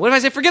homage to the Son? What if I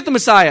say, forget the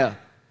Messiah?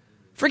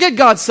 Forget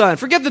God's Son.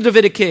 Forget the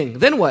Davidic king.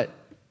 Then what?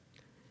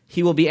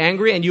 He will be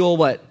angry and you will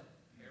what?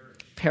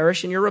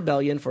 Perish in your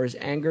rebellion, for his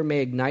anger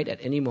may ignite at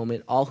any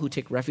moment. All who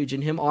take refuge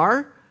in him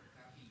are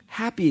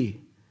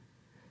happy.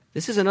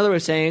 This is another way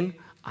of saying,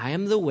 I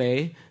am the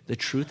way, the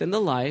truth, and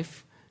the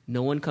life.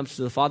 No one comes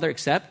to the Father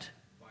except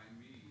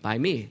by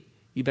me.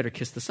 You better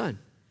kiss the Son.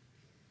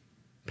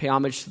 Pay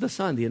homage to the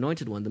Son, the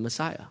Anointed One, the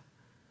Messiah,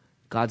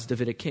 God's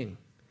Davidic king.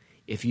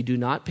 If you do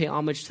not pay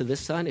homage to this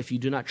Son, if you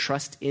do not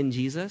trust in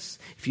Jesus,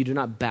 if you do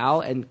not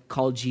bow and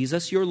call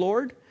Jesus your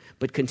Lord,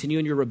 but continue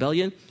in your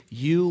rebellion,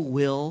 you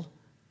will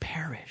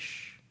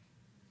perish.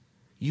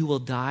 You will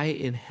die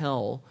in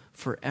hell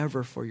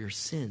forever for your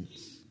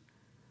sins.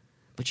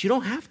 But you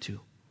don't have to.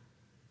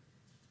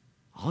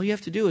 All you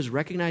have to do is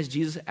recognize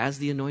Jesus as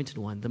the Anointed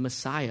One, the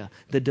Messiah,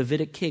 the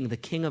Davidic king, the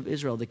King of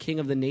Israel, the King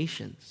of the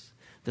nations,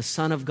 the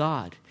Son of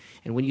God.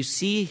 And when you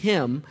see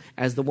him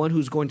as the one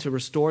who's going to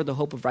restore the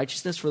hope of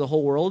righteousness for the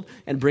whole world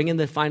and bring in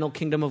the final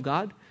kingdom of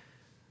God,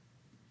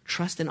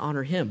 trust and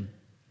honor him.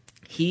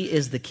 He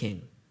is the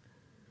king.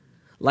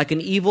 Like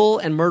an evil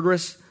and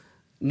murderous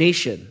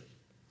nation,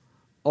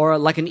 or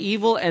like an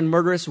evil and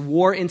murderous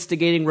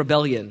war-instigating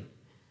rebellion,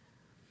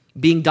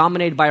 being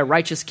dominated by a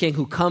righteous king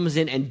who comes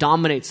in and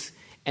dominates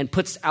and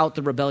puts out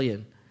the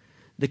rebellion,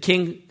 the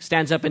king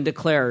stands up and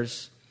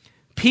declares,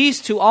 peace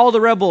to all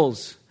the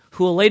rebels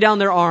who will lay down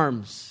their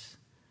arms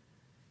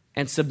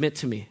and submit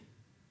to me.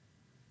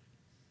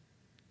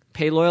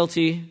 Pay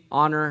loyalty,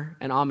 honor,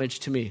 and homage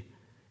to me,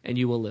 and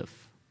you will live.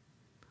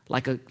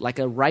 Like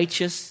a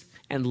righteous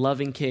and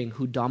loving king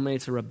who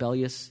dominates a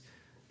rebellious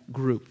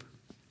group,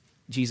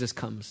 Jesus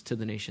comes to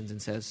the nations and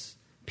says,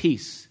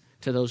 peace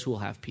to those who will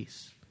have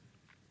peace.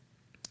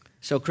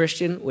 So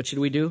Christian, what should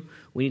we do?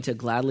 We need to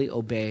gladly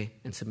obey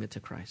and submit to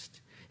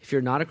Christ. If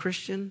you're not a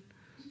Christian,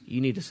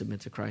 you need to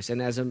submit to Christ.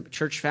 And as a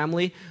church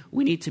family,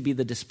 we need to be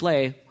the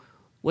display.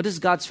 What does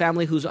God's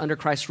family who's under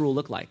Christ's rule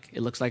look like?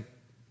 It looks like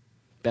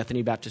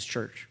Bethany Baptist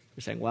Church.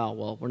 You're saying,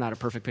 well, we're not a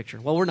perfect picture.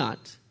 Well, we're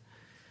not.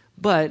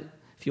 But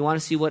if you want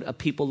to see what a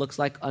people looks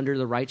like under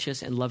the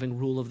righteous and loving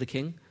rule of the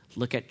King,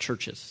 look at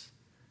churches.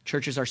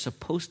 Churches are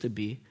supposed to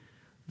be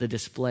the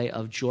display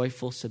of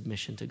joyful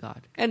submission to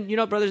God. And you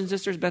know, brothers and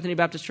sisters, Bethany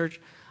Baptist Church,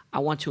 I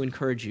want to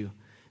encourage you.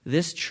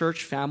 This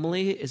church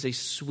family is a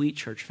sweet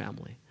church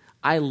family.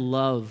 I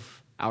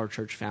love our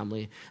church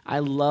family. I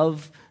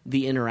love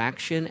the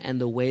interaction and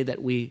the way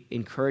that we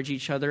encourage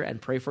each other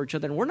and pray for each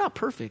other. And we're not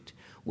perfect.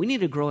 We need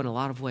to grow in a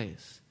lot of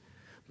ways.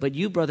 But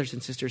you, brothers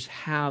and sisters,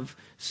 have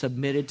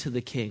submitted to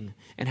the King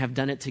and have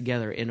done it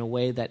together in a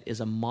way that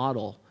is a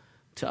model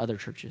to other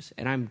churches.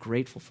 And I'm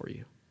grateful for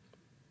you.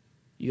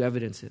 You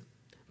evidence it.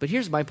 But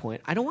here's my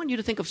point. I don't want you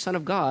to think of Son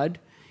of God.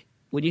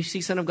 When you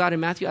see Son of God in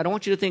Matthew, I don't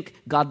want you to think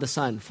God the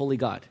Son, fully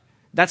God.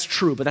 That's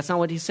true, but that's not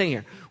what he's saying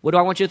here. What do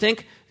I want you to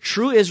think?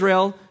 True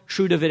Israel,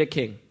 true Davidic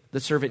king, the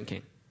servant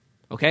king.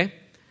 Okay?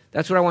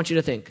 That's what I want you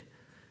to think.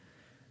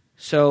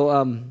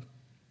 So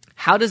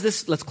how does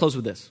this, let's close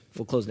with this.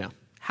 We'll close now.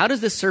 How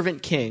does this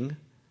servant king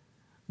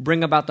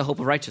bring about the hope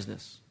of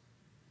righteousness?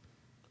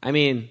 I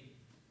mean,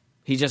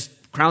 he just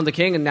crowned the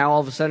king and now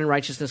all of a sudden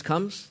righteousness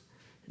comes?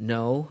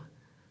 No,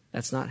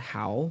 that's not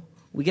how.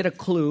 We get a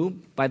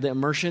clue by the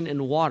immersion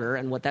in water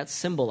and what that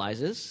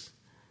symbolizes.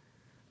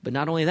 But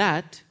not only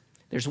that,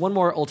 there's one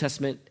more Old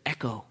Testament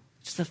echo,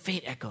 just a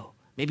faint echo,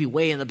 maybe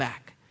way in the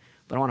back.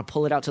 But I want to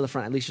pull it out to the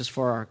front, at least just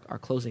for our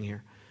closing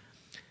here.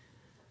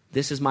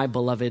 This is my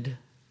beloved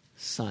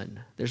son.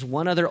 There's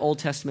one other Old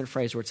Testament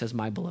phrase where it says,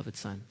 my beloved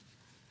son.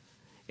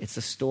 It's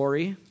a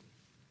story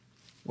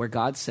where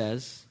God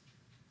says,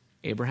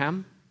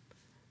 Abraham,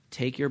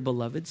 take your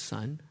beloved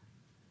son,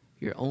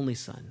 your only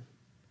son,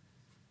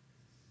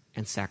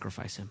 and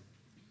sacrifice him.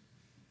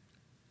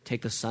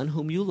 Take the son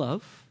whom you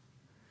love,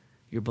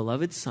 your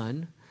beloved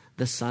son,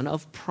 the son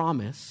of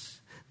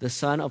promise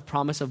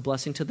of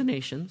blessing to the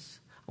nations.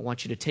 I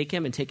want you to take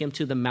him and take him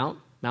to the Mount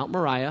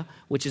Moriah,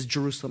 which is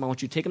Jerusalem. I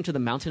want you to take him to the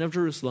mountain of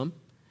Jerusalem,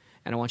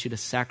 and I want you to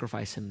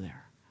sacrifice him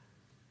there.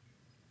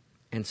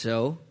 And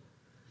so,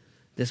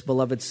 this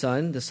beloved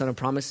son, the son of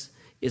promise,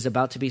 is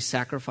about to be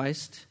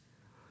sacrificed.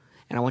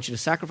 And I want you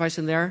to sacrifice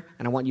him there,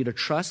 and I want you to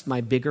trust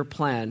my bigger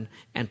plan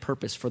and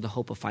purpose for the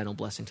hope of final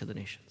blessing to the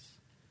nations.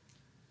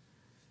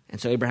 And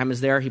so Abraham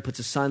is there. He puts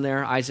his son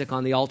there, Isaac,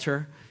 on the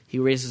altar. He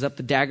raises up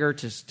the dagger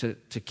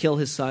to kill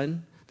his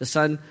son. The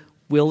son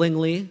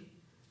willingly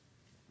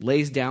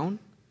lays down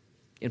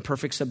in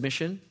perfect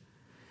submission.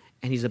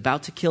 And he's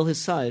about to kill his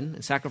son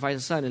and sacrifice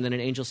his son. And then an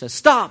angel says,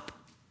 stop!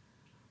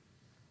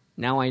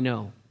 Now I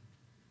know.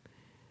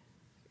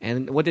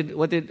 And what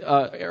did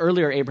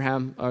earlier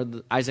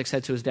Isaac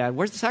said to his dad,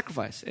 where's the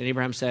sacrifice? And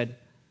Abraham said,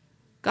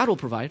 God will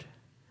provide.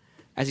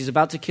 As he's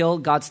about to kill,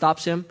 God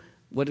stops him.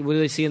 What do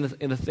they see in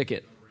the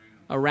thicket?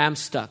 A ram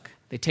stuck.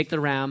 They take the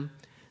ram.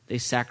 They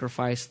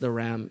sacrifice the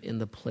ram in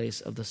the place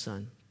of the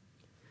son.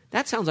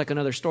 That sounds like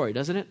another story,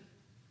 doesn't it?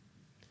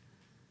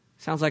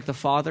 Sounds like the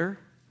father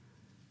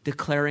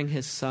declaring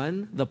his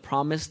son, the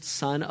promised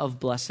son of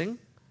blessing,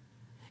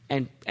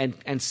 and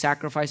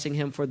sacrificing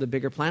him for the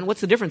bigger plan.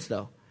 What's the difference,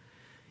 though?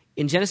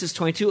 In Genesis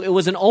 22, it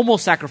was an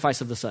almost sacrifice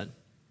of the son.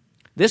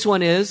 This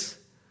one is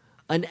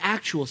an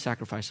actual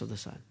sacrifice of the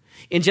son.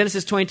 In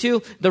Genesis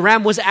 22, the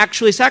ram was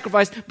actually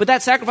sacrificed, but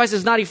that sacrifice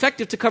is not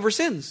effective to cover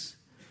sins.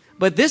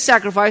 But this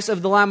sacrifice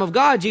of the Lamb of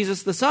God,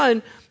 Jesus the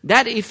Son,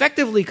 that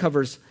effectively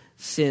covers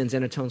sins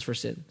and atones for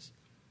sins.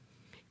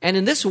 And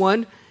in this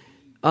one,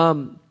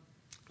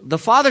 the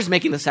Father's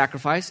making the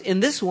sacrifice.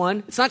 In this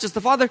one, it's not just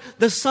the Father,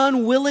 the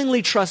Son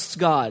willingly trusts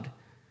God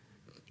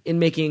in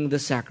making the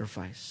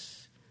sacrifice.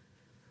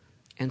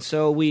 And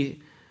so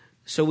we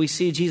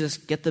see Jesus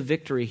get the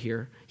victory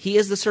here. He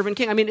is the servant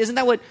king. I mean, isn't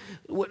that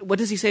what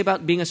does he say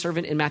about being a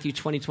servant in Matthew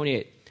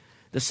 20:28?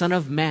 The Son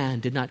of Man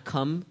did not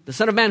come. The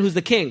Son of Man who's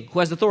the king, who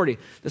has authority.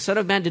 The Son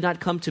of Man did not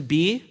come to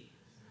be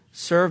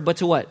served, but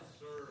to what?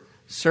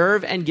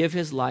 Serve and give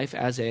his life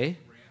as a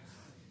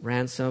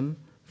ransom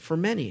for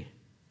many.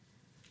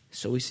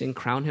 So we sing,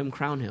 crown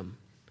him,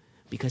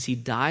 because he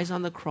dies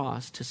on the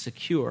cross to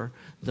secure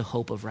the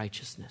hope of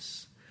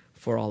righteousness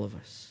for all of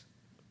us.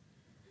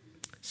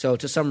 So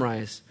to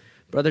summarize,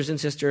 brothers and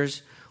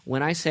sisters,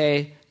 when I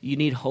say you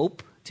need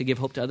hope to give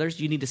hope to others,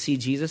 you need to see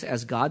Jesus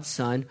as God's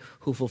Son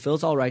who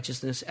fulfills all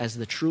righteousness as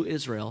the true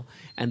Israel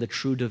and the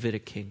true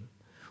Davidic king.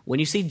 When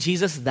you see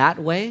Jesus that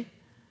way,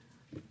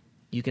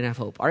 you can have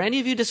hope. Are any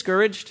of you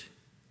discouraged?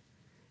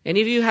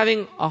 Any of you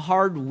having a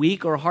hard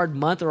week or a hard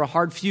month or a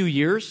hard few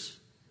years?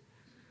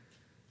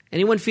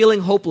 Anyone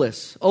feeling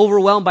hopeless,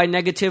 overwhelmed by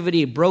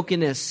negativity,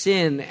 brokenness,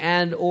 sin,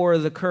 and or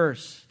the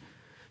curse?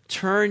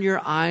 Turn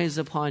your eyes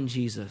upon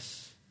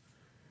Jesus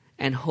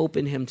and hope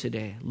in him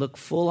today. Look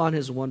full on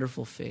his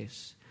wonderful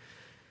face.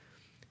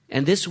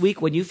 And this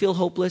week, when you feel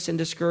hopeless and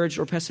discouraged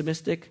or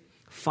pessimistic,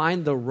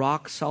 find the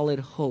rock-solid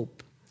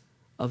hope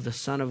of the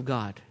Son of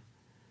God,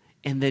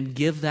 and then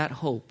give that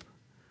hope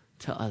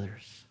to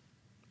others.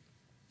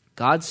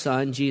 God's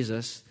Son,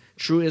 Jesus,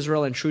 true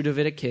Israel and true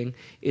Davidic king,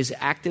 is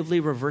actively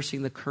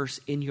reversing the curse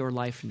in your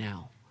life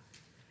now.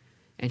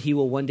 And he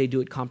will one day do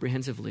it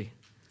comprehensively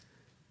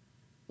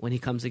when he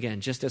comes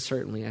again, just as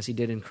certainly as he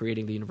did in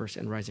creating the universe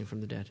and rising from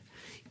the dead.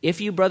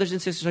 If you, brothers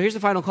and sisters, so here's the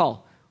final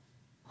call.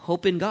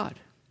 Hope in God.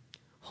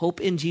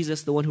 Hope in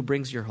Jesus, the one who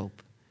brings your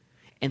hope.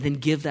 And then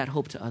give that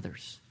hope to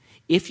others.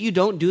 If you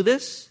don't do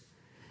this,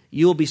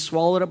 you will be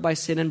swallowed up by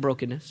sin and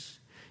brokenness.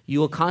 You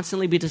will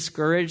constantly be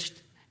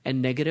discouraged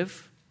and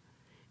negative.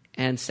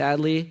 And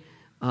sadly,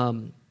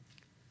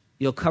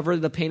 you'll cover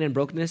the pain and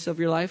brokenness of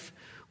your life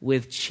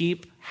with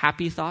cheap,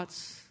 happy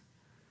thoughts,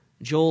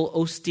 Joel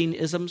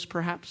Osteen-isms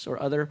perhaps,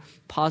 or other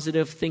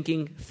positive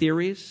thinking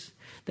theories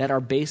that are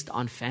based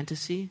on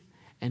fantasy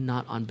and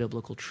not on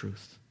biblical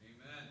truth.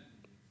 Amen.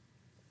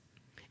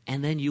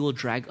 And then you will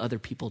drag other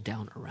people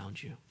down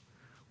around you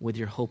with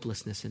your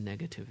hopelessness and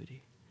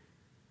negativity.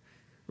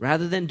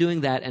 Rather than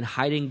doing that and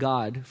hiding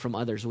God from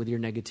others with your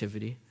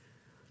negativity,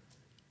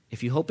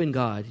 if you hope in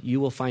God, you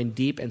will find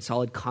deep and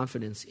solid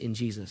confidence in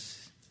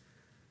Jesus.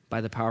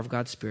 By the power of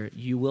God's Spirit,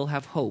 you will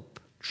have hope,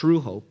 true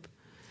hope,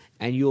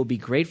 and you will be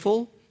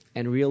grateful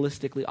and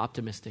realistically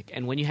optimistic.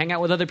 And when you hang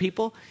out with other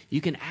people, you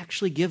can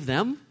actually give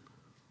them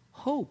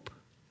hope.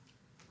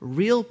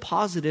 Real,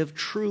 positive,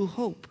 true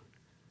hope.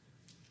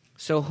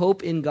 So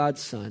hope in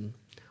God's Son,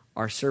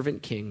 our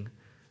servant King,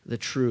 the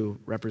true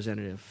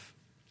representative,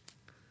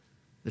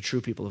 the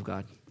true people of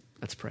God.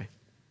 Let's pray.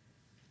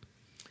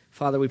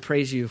 Father, we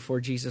praise you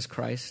for Jesus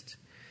Christ,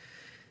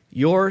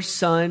 your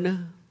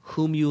Son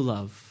whom you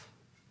love.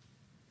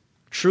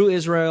 True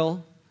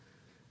Israel,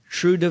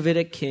 true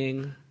Davidic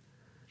king,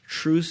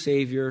 true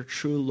Savior,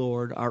 true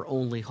Lord, our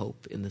only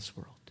hope in this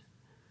world.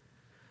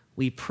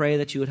 We pray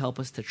that you would help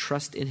us to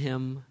trust in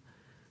him,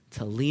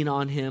 to lean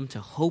on him, to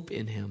hope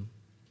in him,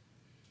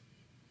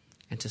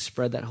 and to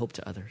spread that hope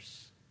to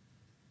others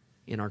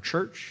in our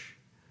church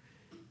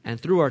and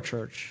through our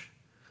church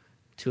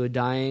to a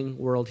dying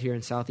world here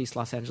in Southeast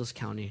Los Angeles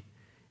County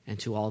and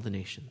to all the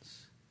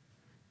nations.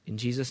 In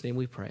Jesus' name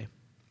we pray.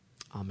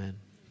 Amen.